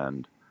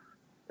 and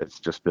it's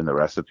just been the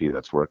recipe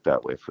that's worked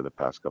that way for the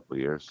past couple of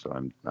years. So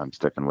I'm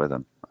sticking with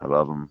him. I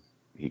love him.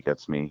 He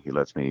gets me. He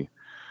lets me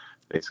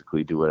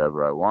basically do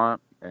whatever I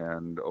want,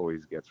 and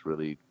always gets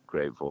really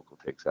great vocal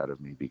takes out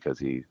of me because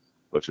he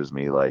pushes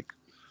me like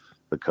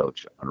the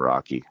coach on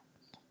Rocky.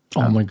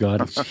 Oh my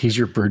God, he's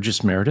your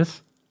Burgess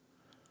Meredith?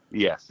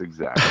 Yes,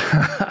 exactly.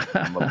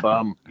 I'm a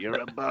bum. You're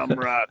a bum,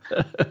 Rock.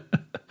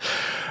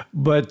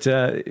 But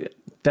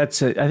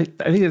that's I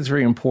think it's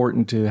very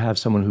important to have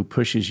someone who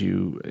pushes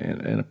you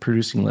in a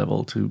producing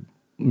level to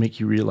make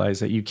you realize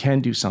that you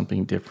can do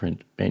something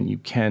different and you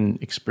can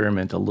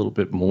experiment a little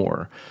bit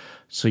more,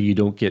 so you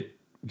don't get,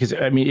 because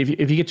I mean,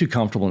 if you get too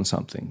comfortable in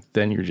something,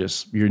 then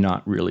you're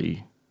not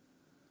really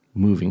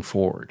moving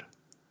forward.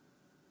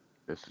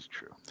 This is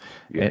true.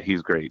 Yeah,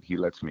 he's great. He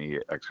lets me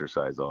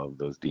exercise all of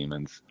those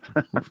demons.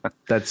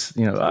 That's,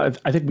 you know,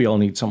 I think we all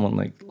need someone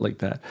like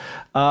that.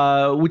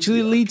 Which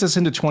leads us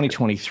into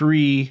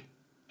 2023,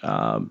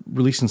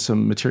 releasing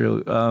some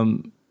material,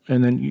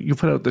 and then you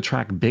put out the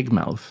track Big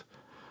Mouth.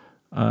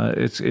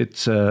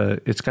 It's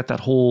got that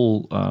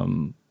whole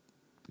kind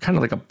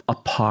of like a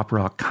pop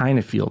rock kind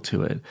of feel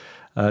to it.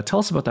 Tell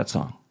us about that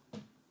song.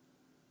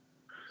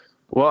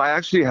 Well, I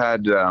actually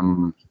had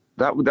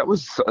that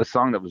was a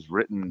song that was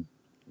written,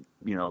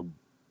 you know,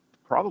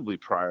 probably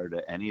prior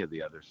to any of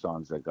the other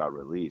songs that got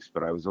released,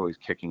 but I was always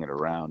kicking it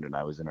around, and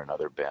I was in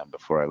another band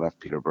before I left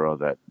Peterborough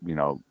that, you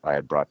know, I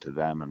had brought to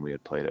them, and we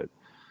had played it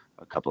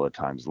a couple of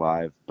times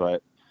live.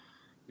 But,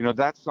 you know,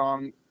 that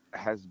song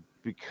has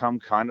become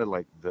kind of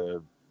like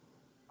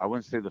I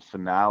wouldn't say the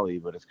finale,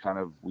 but it's kind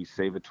of, we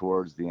save it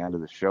towards the end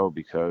of the show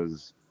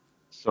because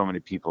so many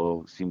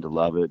people seem to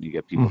love it, and you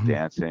get people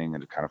dancing,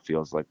 and it kind of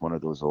feels like one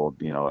of those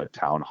old, you know, a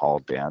town hall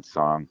dance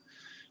song.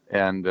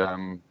 And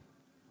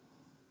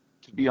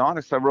to be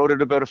honest, I wrote it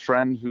about a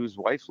friend whose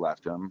wife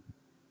left him,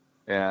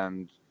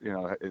 and, you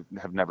know,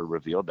 have never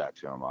revealed that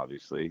to him,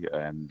 obviously.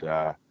 And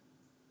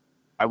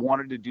I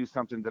wanted to do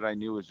something that I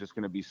knew was just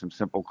going to be some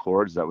simple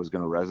chords that was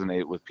going to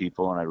resonate with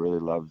people, and I really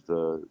loved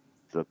the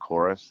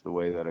chorus, the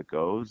way that it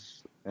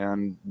goes.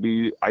 And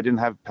I didn't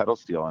have pedal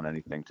steel on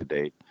anything to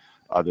date,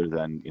 other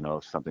than, you know,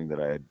 something that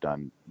I had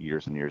done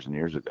years and years and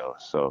years ago.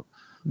 So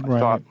I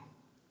thought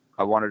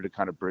I wanted to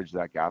kind of bridge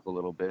that gap a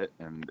little bit.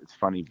 And it's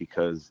funny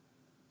because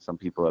some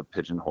people have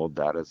pigeonholed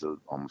that as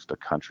almost a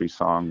country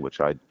song,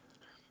 which I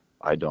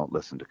don't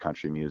listen to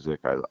country music.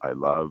 I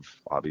love,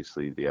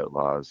 obviously, the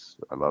Outlaws.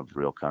 I love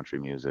real country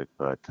music.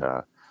 But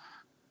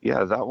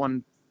yeah, that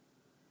one,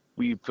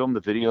 we filmed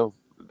the video,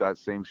 that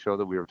same show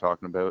that we were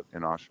talking about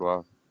in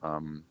Oshawa.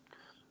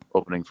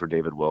 opening for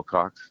David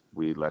Wilcox,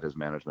 we let his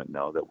management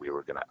know that we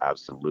were going to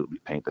absolutely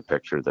paint the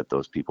picture that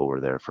those people were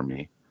there for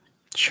me.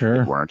 Sure.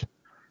 They weren't.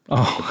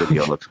 Oh, The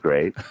video looks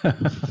great.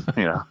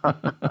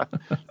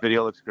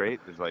 Video looks great.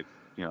 There's like,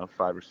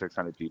 500 or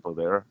 600 people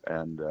there,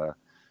 and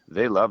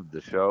they loved the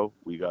show.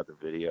 We got the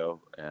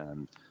video,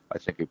 and I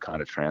think it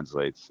kind of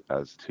translates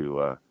as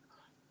to,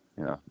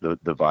 the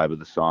vibe of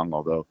the song.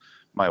 Although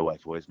my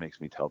wife always makes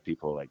me tell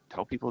people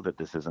that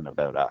this isn't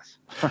about us,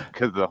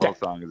 because the whole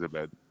song is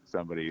about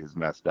somebody who's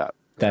messed up.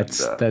 That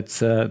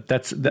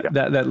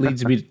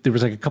leads me. There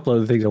was like a couple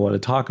other things I want to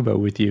talk about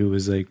with you. It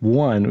was like,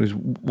 one, it was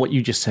what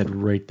you just said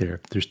right there.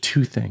 There's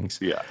two things.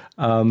 Yeah.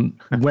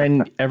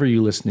 Whenever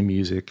you listen to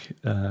music,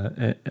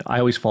 I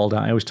always fall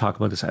down. I always talk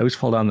about this. I always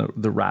fall down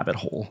the rabbit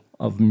hole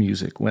of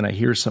music. When I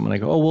hear someone, I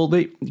go, oh, well,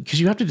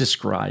 because you have to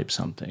describe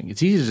something.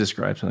 It's easy to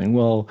describe something.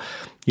 Well,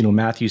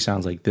 Matthew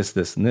sounds like this,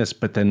 this, and this.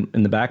 But then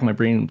in the back of my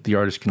brain, the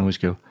artist can always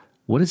go,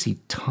 what is he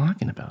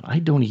talking about? I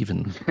don't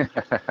even...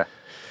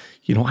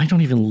 I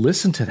don't even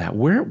listen to that.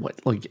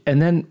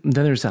 And then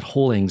there's that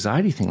whole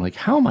anxiety thing. Like,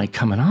 how am I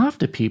coming off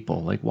to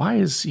people? Like, where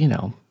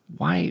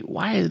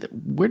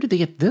did they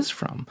get this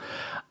from?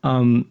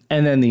 And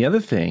then the other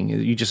thing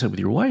you just said with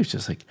your wife,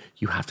 just like,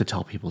 you have to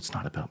tell people it's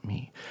not about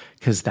me,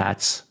 because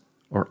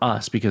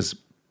because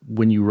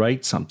when you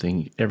write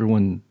something,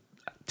 everyone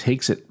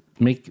takes it,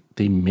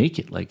 they make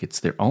it like it's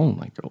their own.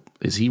 Like, oh,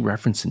 is he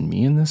referencing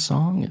me in this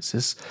song? Is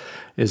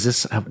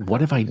this, what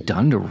have I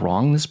done to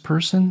wrong this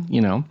person?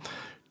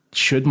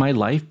 Should my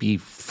life be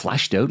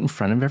fleshed out in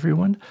front of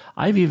everyone?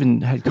 I've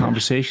even had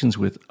conversations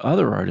with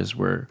other artists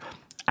where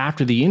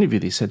after the interview,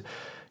 they said,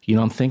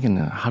 I'm thinking,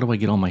 how do I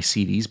get all my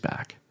CDs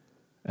back?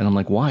 And I'm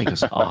like, why?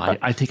 Because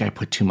I think I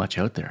put too much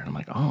out there. And I'm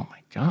like, oh my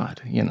God,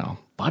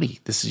 buddy,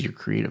 this is your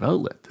creative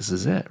outlet. This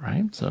is it,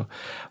 right? So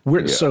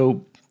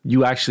so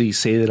you actually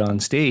say that on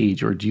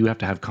stage, or do you have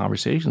to have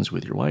conversations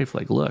with your wife?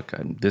 Like, look,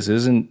 this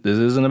isn't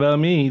about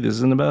me. This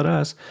isn't about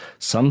us.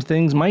 Some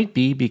things might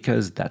be,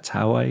 because that's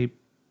how I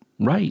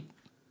write.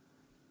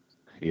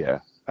 Yeah.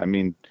 I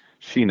mean,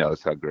 she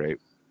knows how great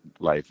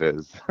life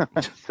is.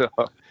 So,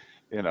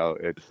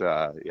 it's,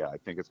 I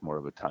think it's more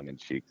of a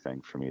tongue-in-cheek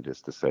thing for me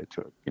just to say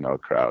to, a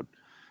crowd,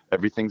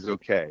 everything's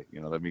okay.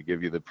 Let me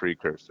give you the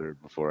precursor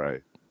before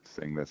I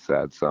sing this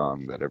sad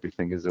song, that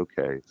everything is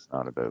okay. It's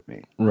not about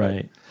me.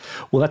 Right.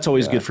 Well, that's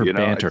always good for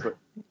banter.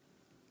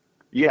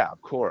 Yeah,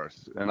 of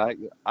course. And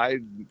I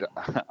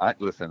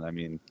listen, I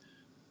mean,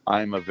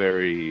 I'm a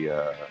very,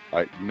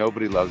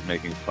 nobody loves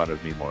making fun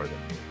of me more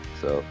than me.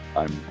 So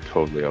I'm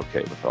totally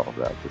okay with all of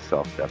that. The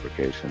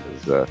self-deprecation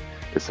is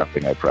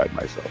something I pride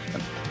myself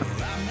in.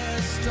 I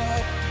messed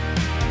up,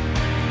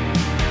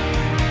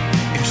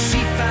 and she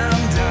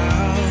found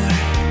out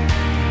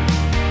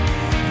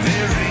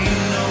there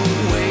ain't no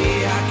way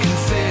I can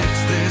fix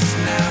this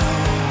now.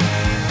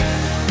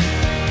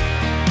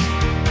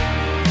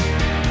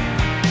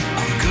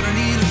 I'm gonna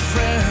need a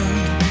friend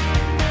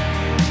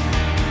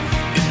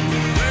in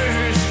the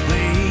worst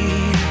way.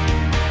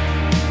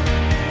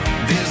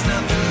 There's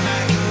nothing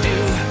I can do,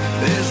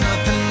 there's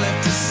nothing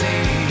left to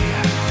say.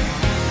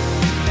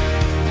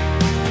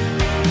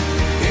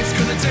 It's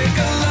gonna take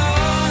a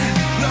long,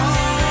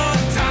 long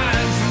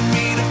time for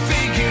me to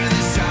figure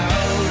this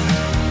out.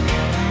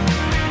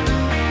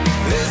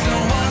 There's no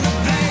one to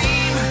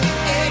blame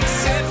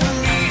except for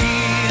me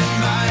and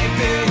my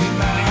baby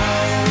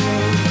mouth.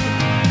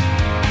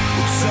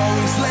 It's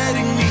always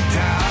letting me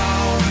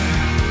down.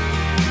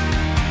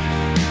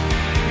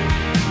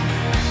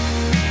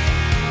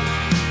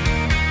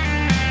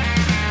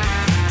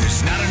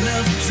 There's not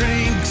enough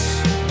drinks,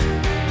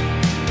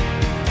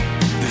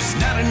 there's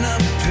not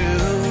enough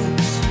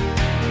pills,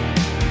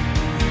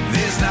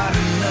 there's not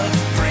enough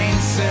brain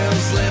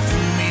cells left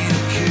for me to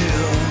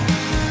kill.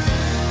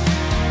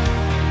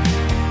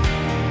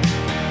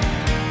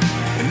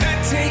 And I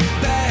take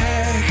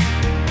back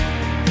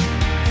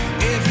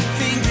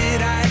everything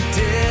that I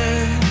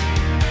did.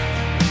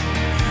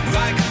 If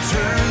I could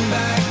turn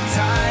back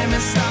time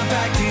and stop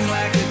acting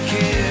like a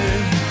kid.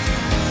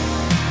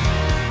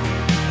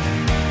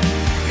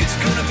 It's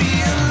gonna be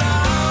a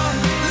long,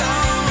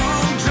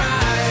 long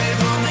drive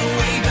on the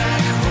way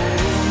back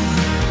home.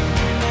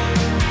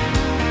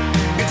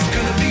 It's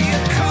gonna be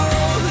a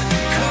cold,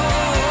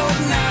 cold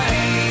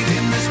night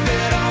in this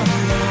bed all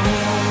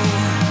alone.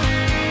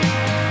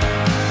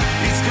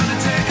 It's gonna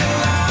take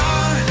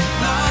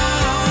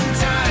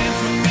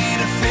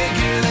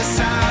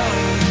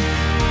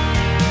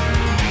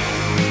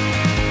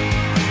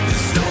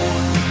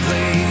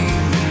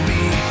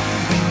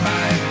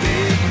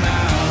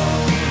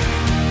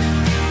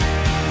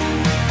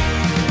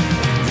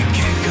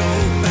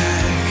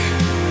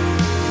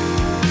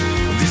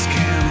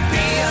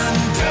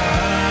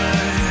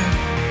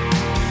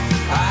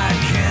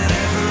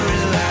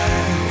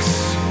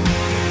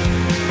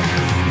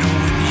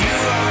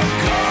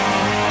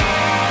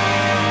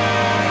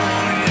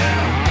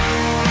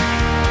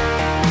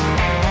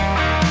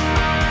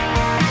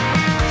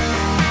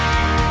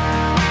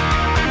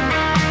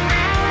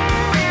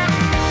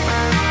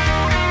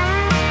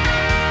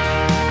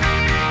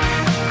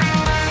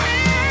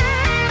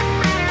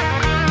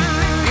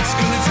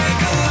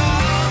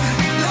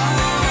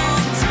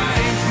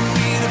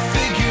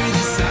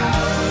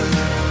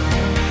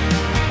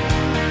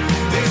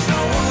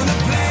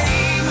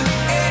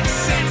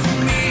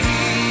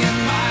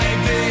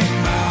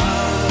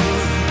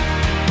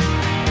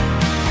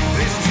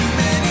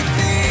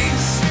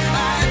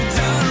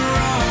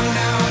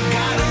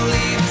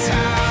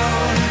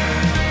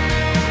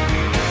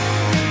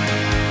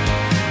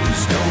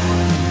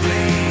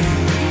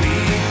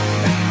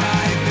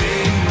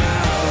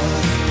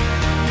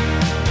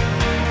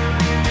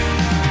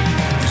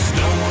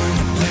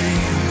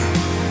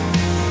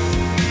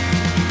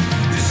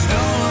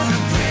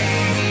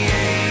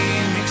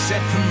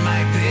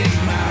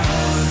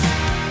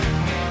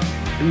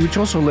which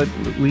also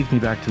leads me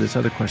back to this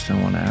other question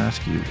I want to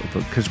ask you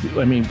about, because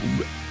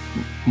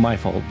my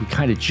fault. We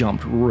kind of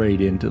jumped right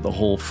into the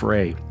whole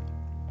fray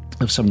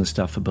of some of the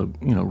stuff about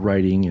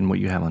writing and what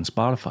you have on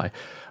Spotify.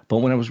 But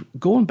when I was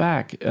going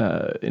back,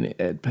 and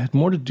it had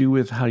more to do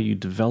with how you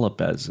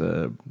develop as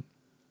a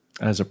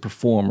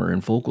performer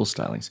and vocal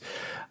stylings.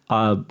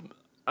 I'm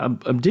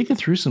digging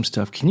through some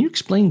stuff. Can you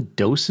explain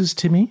doses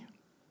to me?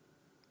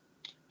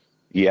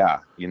 Yeah,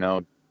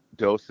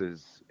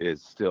 doses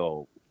is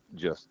still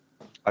just,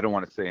 I don't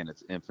want to say in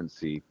its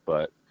infancy,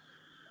 but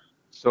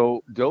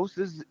so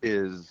doses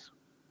is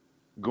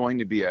going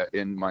to be,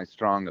 in my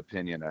strong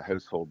opinion, a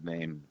household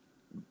name,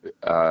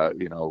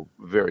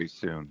 very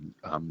soon.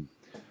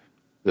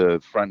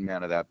 The front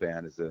man of that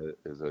band is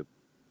a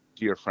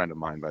dear friend of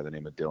mine by the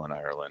name of Dylan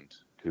Ireland,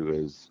 who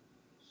is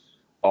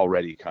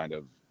already kind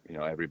of,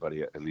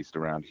 everybody, at least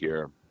around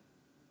here,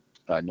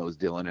 knows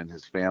Dylan and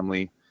his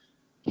family.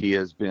 He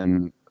has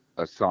been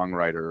a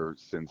songwriter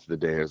since the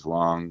day is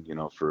long,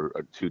 for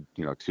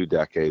two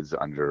decades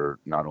under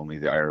not only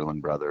the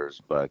Ireland brothers,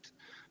 but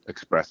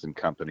Express and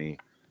Company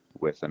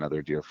with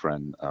another dear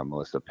friend,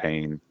 Melissa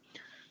Payne.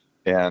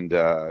 And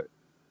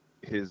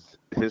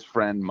his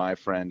friend, my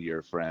friend,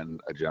 your friend,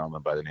 a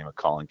gentleman by the name of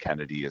Colin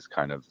Kennedy is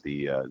kind of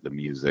the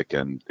music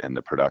and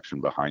the production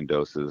behind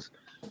Doses.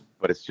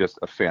 But it's just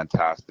a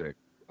fantastic,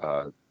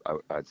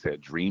 I'd say a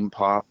dream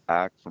pop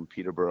act from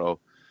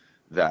Peterborough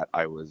that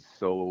I was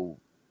so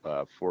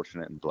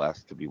fortunate and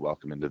blessed to be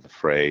welcomed into the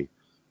fray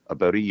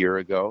about a year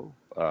ago.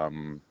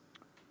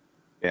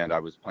 And I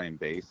was playing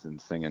bass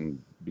and singing,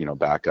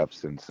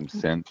 backups and some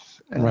synths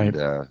and, right.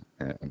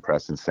 And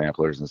pressing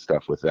samplers and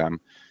stuff with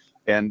them.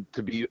 And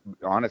to be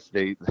honest,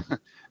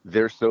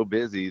 they're so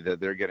busy that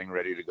they're getting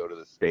ready to go to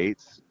the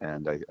States.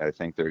 And I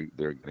think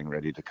they're getting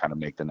ready to kind of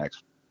make the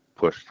next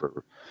push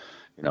for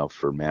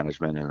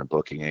management and a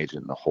booking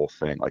agent and the whole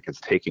thing. Like, it's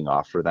taking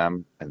off for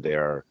them, and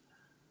they're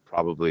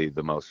probably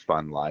the most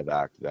fun live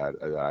act that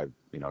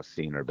I've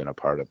seen or been a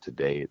part of to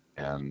date.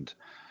 And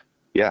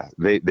yeah,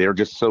 they're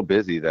just so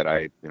busy that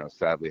I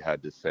sadly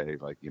had to say,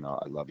 like,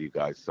 I love you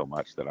guys so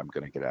much that I'm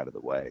going to get out of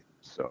the way.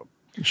 So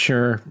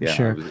sure.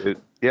 It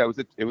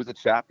was a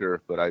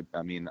chapter, but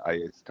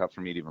it's tough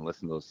for me to even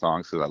listen to those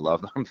songs because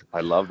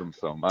I love them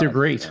so much. They're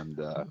great. And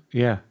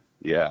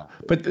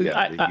but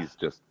he's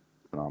just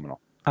phenomenal.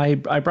 I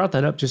brought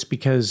that up just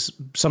because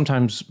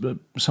sometimes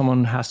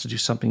someone has to do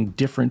something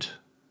different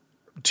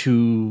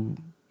to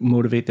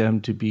motivate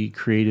them to be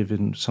creative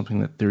in something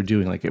that they're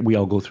doing. Like, we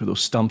all go through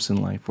those stumps in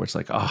life where it's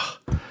like,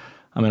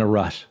 I'm in a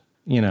rut,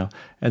 and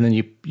then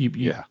you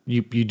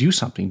do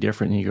something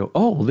different and you go,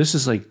 oh, this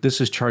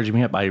is charging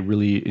me up. I'm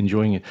really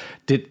enjoying it.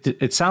 Did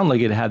it sound like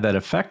it had that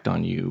effect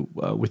on you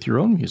with your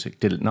own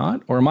music? Did it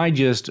not? Or am I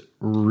just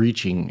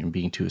reaching and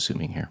being too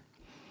assuming here?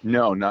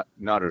 No, not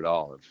at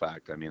all. In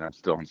fact, I'm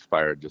still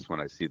inspired just when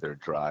I see their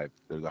drive.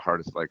 They're the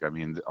hardest.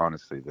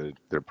 Honestly,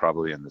 they're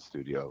probably in the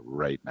studio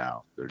right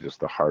now. They're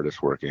just the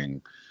hardest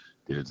working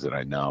dudes that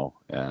I know,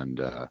 and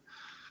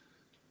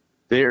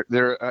they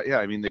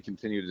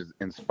continue to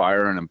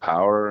inspire and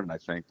empower. And I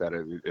think that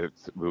it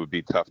would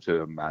be tough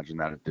to imagine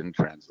that it didn't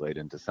translate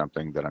into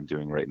something that I'm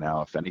doing right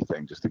now. If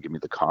anything, just to give me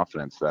the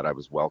confidence that I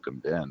was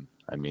welcomed in.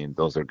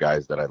 Those are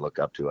guys that I look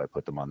up to. I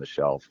put them on the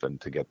shelf, and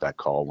to get that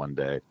call one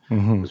day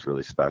was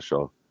really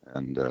special.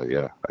 And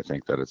I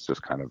think that it's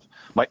just kind of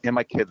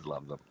my kids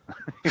love them.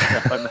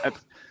 And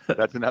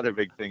that's another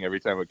big thing.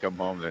 Every time I come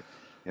home,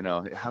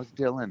 how's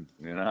Dylan?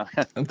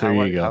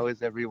 There you go. How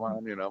is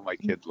everyone? My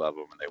kids love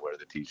them, and they wear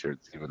the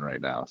T-shirts even right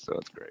now. So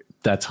it's great.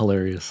 That's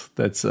hilarious.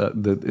 That's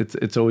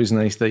it's always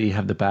nice that you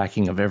have the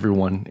backing of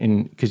everyone,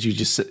 and because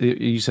you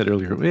said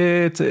earlier,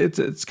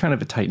 it's kind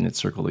of a tight knit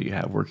circle that you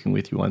have working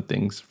with you on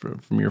things,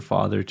 from your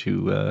father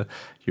to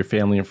your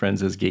family and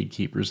friends as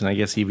gatekeepers, and I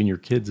guess even your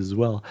kids as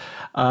well.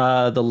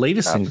 The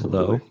latest single,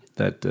 though,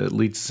 that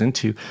leads us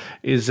into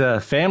is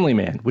Family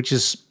Man, which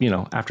is,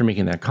 after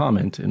making that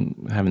comment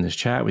and having this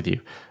chat with you,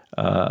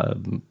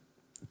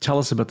 tell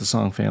us about the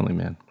song Family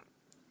Man.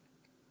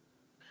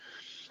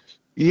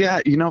 Yeah,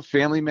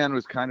 Family Man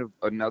was kind of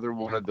another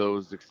one of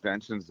those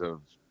extensions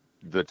of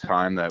the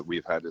time that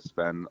we've had to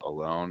spend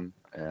alone.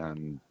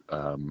 And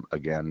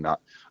again,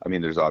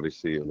 there's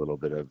obviously a little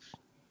bit of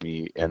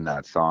me in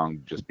that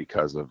song just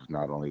because of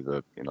not only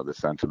the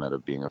sentiment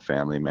of being a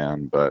family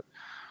man, but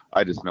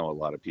I just know a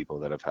lot of people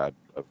that have had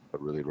a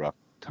really rough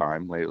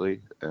time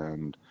lately,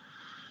 and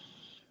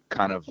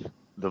kind of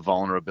the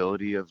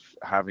vulnerability of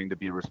having to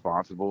be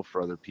responsible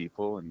for other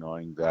people and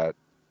knowing that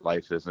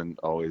life isn't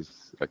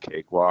always a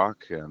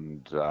cakewalk.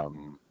 And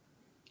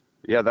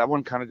that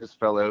one kind of just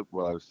fell out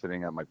while I was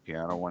sitting at my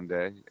piano one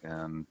day,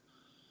 and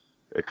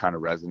it kind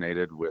of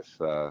resonated with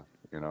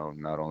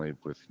not only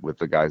with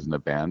the guys in the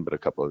band, but a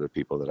couple other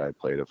people that I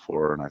played it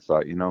for. And I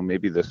thought,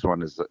 maybe this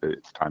one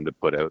it's time to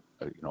put out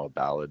a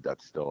ballad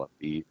that's still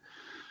upbeat.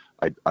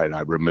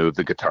 I removed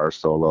the guitar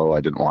solo.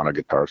 I didn't want a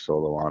guitar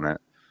solo on it.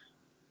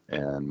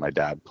 And my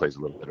dad plays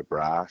a little bit of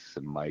brass,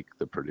 and Mike,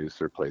 the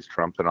producer, plays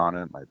trumpet on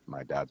it.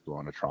 My dad's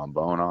blowing a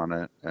trombone on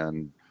it.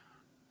 And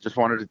just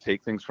wanted to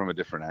take things from a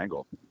different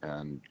angle,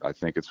 and I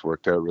think it's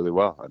worked out really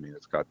well. I mean,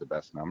 it's got the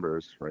best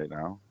numbers right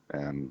now,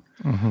 and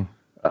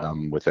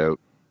without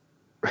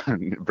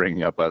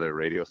bringing up other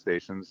radio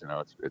stations,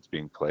 it's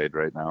being played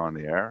right now on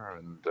the air,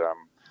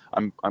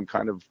 and I'm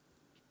kind of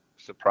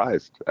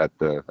surprised at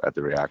the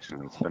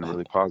reaction. It's been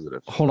really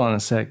positive. Hold on a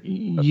sec.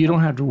 You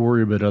don't have to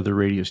worry about other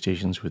radio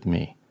stations with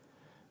me.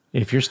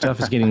 If your stuff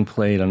is getting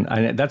played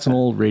on, that's an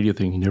old radio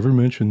thing. You never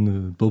mention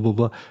the blah, blah,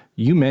 blah.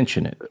 You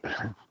mention it.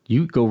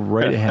 You go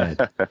right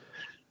ahead,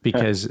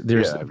 because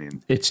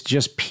it's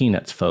just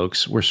peanuts,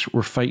 folks. We're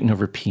fighting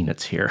over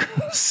peanuts here.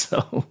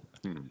 So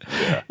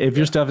if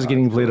your stuff is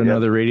getting played on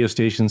other radio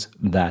stations,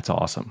 that's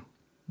awesome.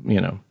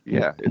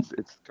 Yeah,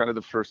 it's kind of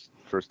the first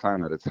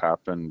time that it's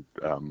happened.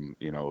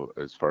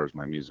 As far as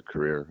my music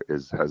career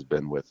has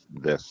been with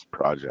this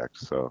project.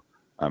 So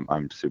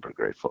I'm super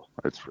grateful.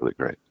 It's really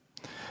great.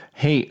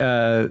 Hey,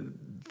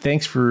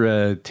 thanks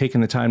for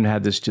taking the time to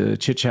have this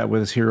chit-chat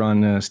with us here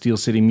on Steel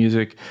City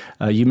Music.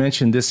 You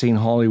mentioned This Ain't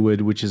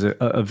Hollywood, which is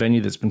a venue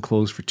that's been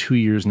closed for 2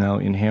 years now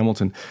in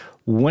Hamilton.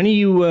 When do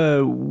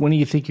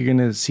you think you're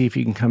going to see if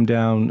you can come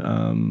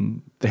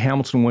down the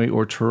Hamilton way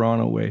or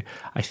Toronto way?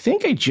 I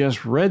think I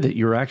just read that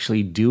you're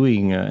actually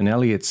doing an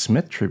Elliott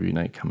Smith tribute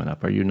night coming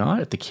up. Are you not,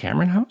 at the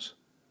Cameron House?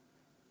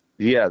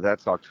 Yeah,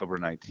 that's October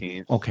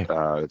 19th. Okay.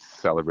 It's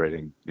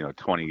celebrating,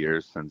 20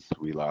 years since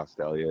we lost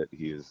Elliott.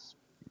 He is,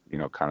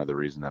 kind of the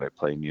reason that I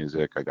play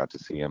music. I got to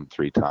see him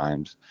 3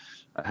 times.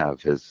 I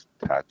have his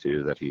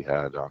tattoo that he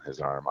had on his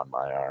arm, on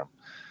my arm.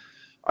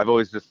 I've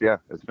always it's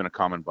been a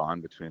common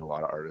bond between a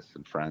lot of artists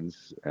and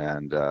friends.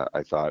 And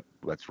I thought,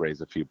 let's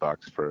raise a few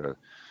bucks for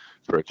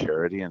a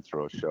charity and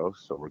throw a show.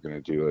 So we're going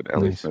to do an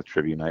Elliott Smith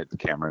tribute night at the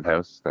Cameron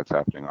House. That's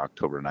happening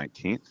October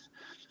 19th.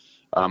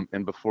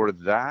 And before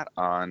that,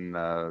 on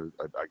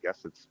I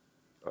guess it's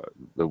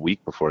the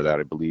week before that,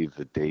 I believe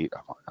the date,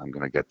 I'm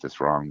going to get this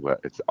wrong, but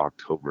it's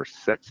October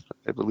 6th,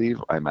 I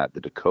believe. I'm at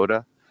the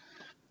Dakota,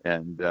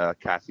 and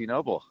Cassie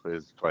Noble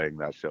is playing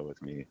that show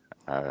with me,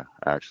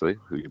 actually,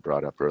 who you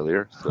brought up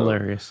earlier. So,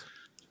 hilarious.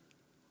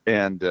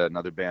 And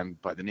another band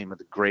by the name of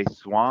the Grey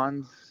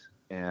Swans.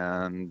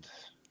 And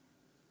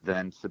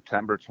then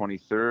September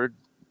 23rd,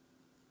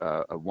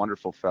 a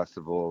wonderful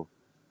festival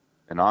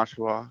in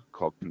Oshawa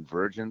called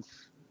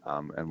Convergence,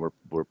 and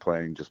we're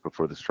playing just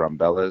before the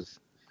Strumbellas,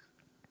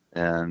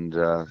 and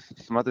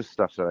some other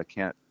stuff that I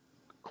can't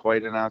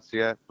quite announce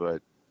yet,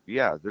 but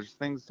yeah, there's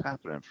things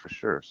happening for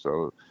sure.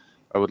 So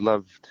I would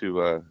love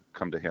to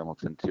come to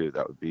Hamilton too.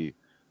 That would be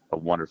a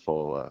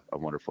wonderful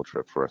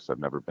trip for us. I've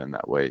never been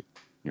that way,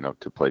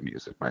 to play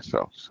music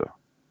myself. So.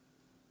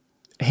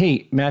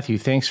 Hey, Matthew,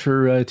 thanks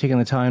for taking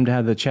the time to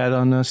have the chat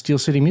on Steel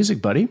City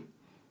Music, buddy.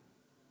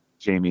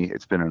 Jamie,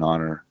 it's been an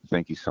honor.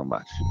 Thank you so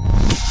much.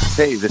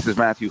 Hey, this is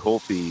Matthew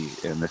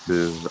Holtby, and this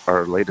is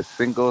our latest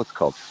single. It's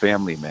called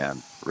Family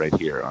Man, right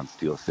here on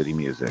Steel City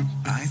Music.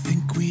 I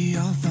think we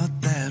all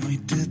thought that we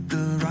did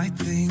the right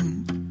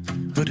thing,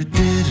 but it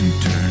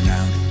didn't turn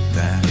out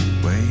that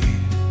way.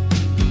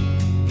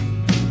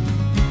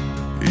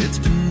 It's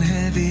been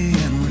heavy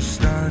and we're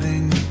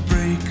starting to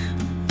break,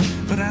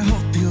 but I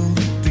hope you'll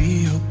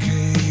be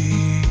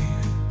okay.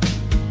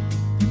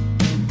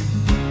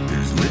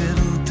 There's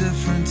little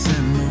difference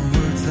in the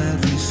words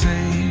that we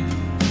say,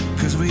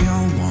 'cause we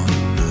all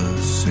want the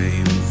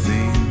same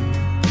thing.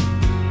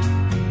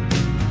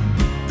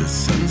 The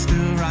sun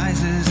still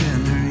rises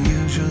in her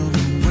usual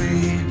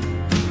way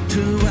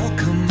to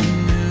welcome the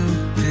new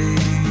day.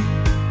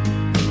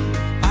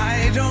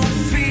 I don't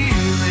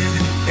feel it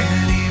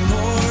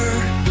anymore,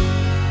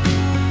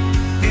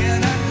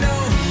 and I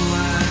know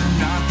I'm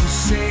not the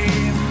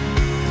same.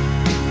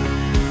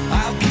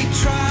 I'll keep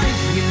trying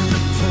to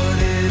put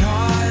it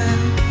on,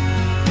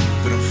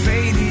 but I'm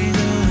fading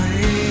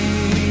away.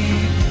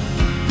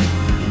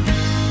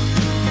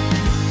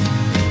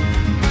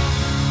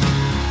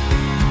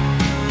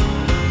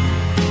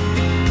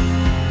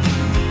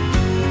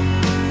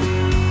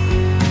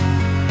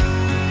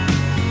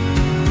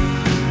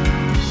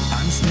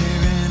 I'm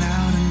staring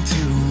out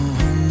into a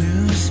whole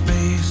new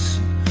space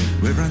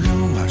where I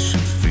know I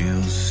should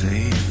feel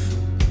safe.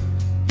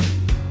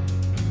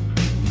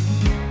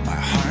 My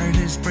heart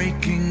is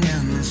breaking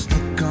and this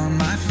look on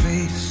my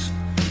face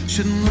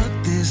shouldn't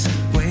look this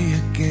way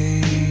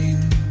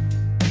again.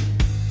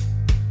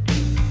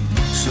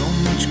 So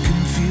much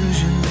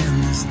confusion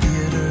in this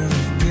theater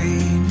of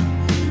pain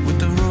with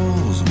the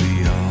roles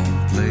we all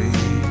play.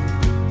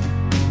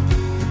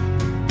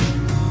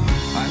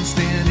 I'm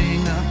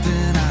standing up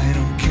and I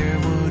don't care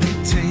what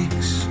it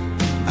takes.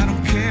 I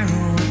don't care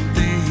what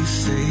they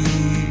say.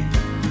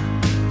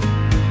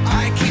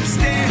 I keep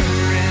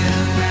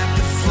staring at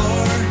the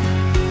floor,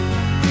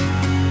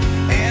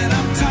 and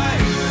I'm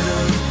tired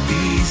of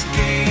these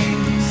games.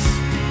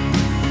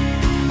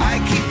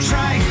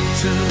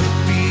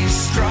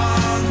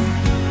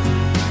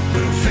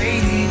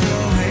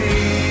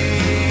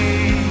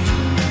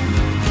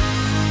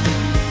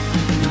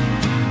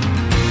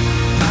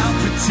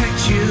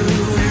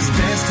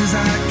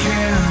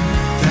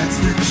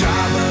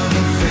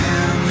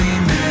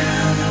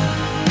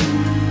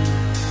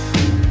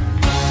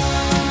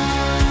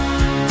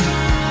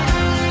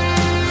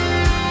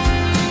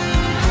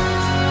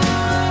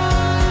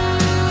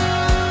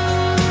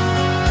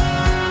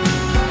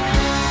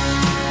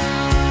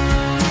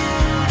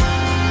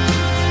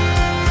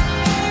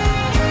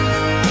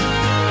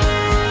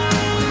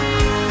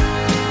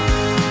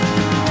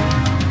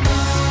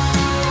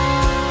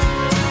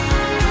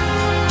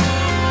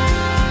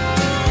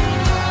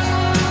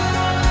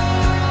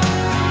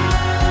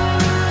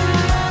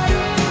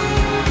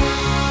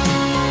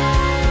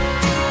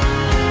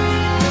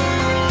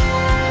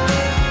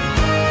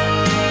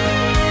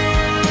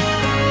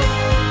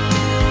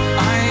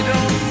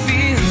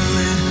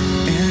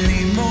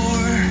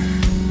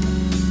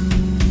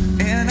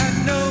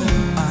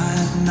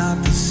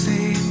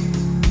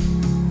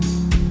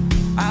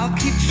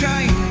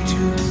 trying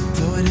to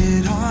put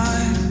it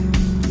on,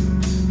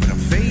 but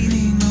I'm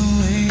fading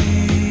away.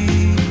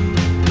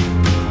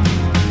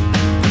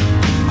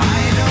 I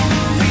don't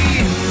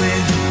feel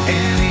it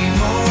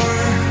anymore,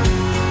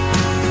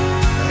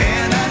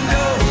 and I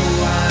know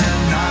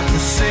I'm not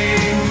the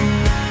same.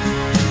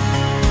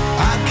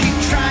 I keep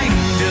trying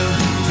to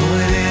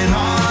put it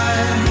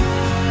on,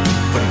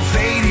 but I'm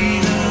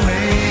fading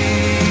away.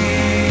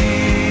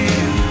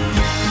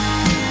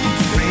 I'm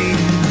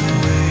fading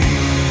away.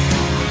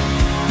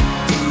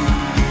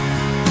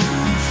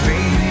 I'm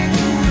fading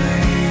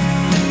away.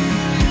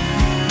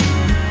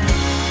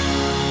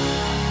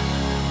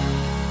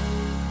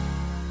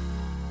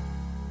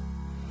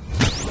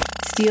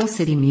 Steel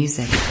City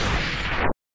Music.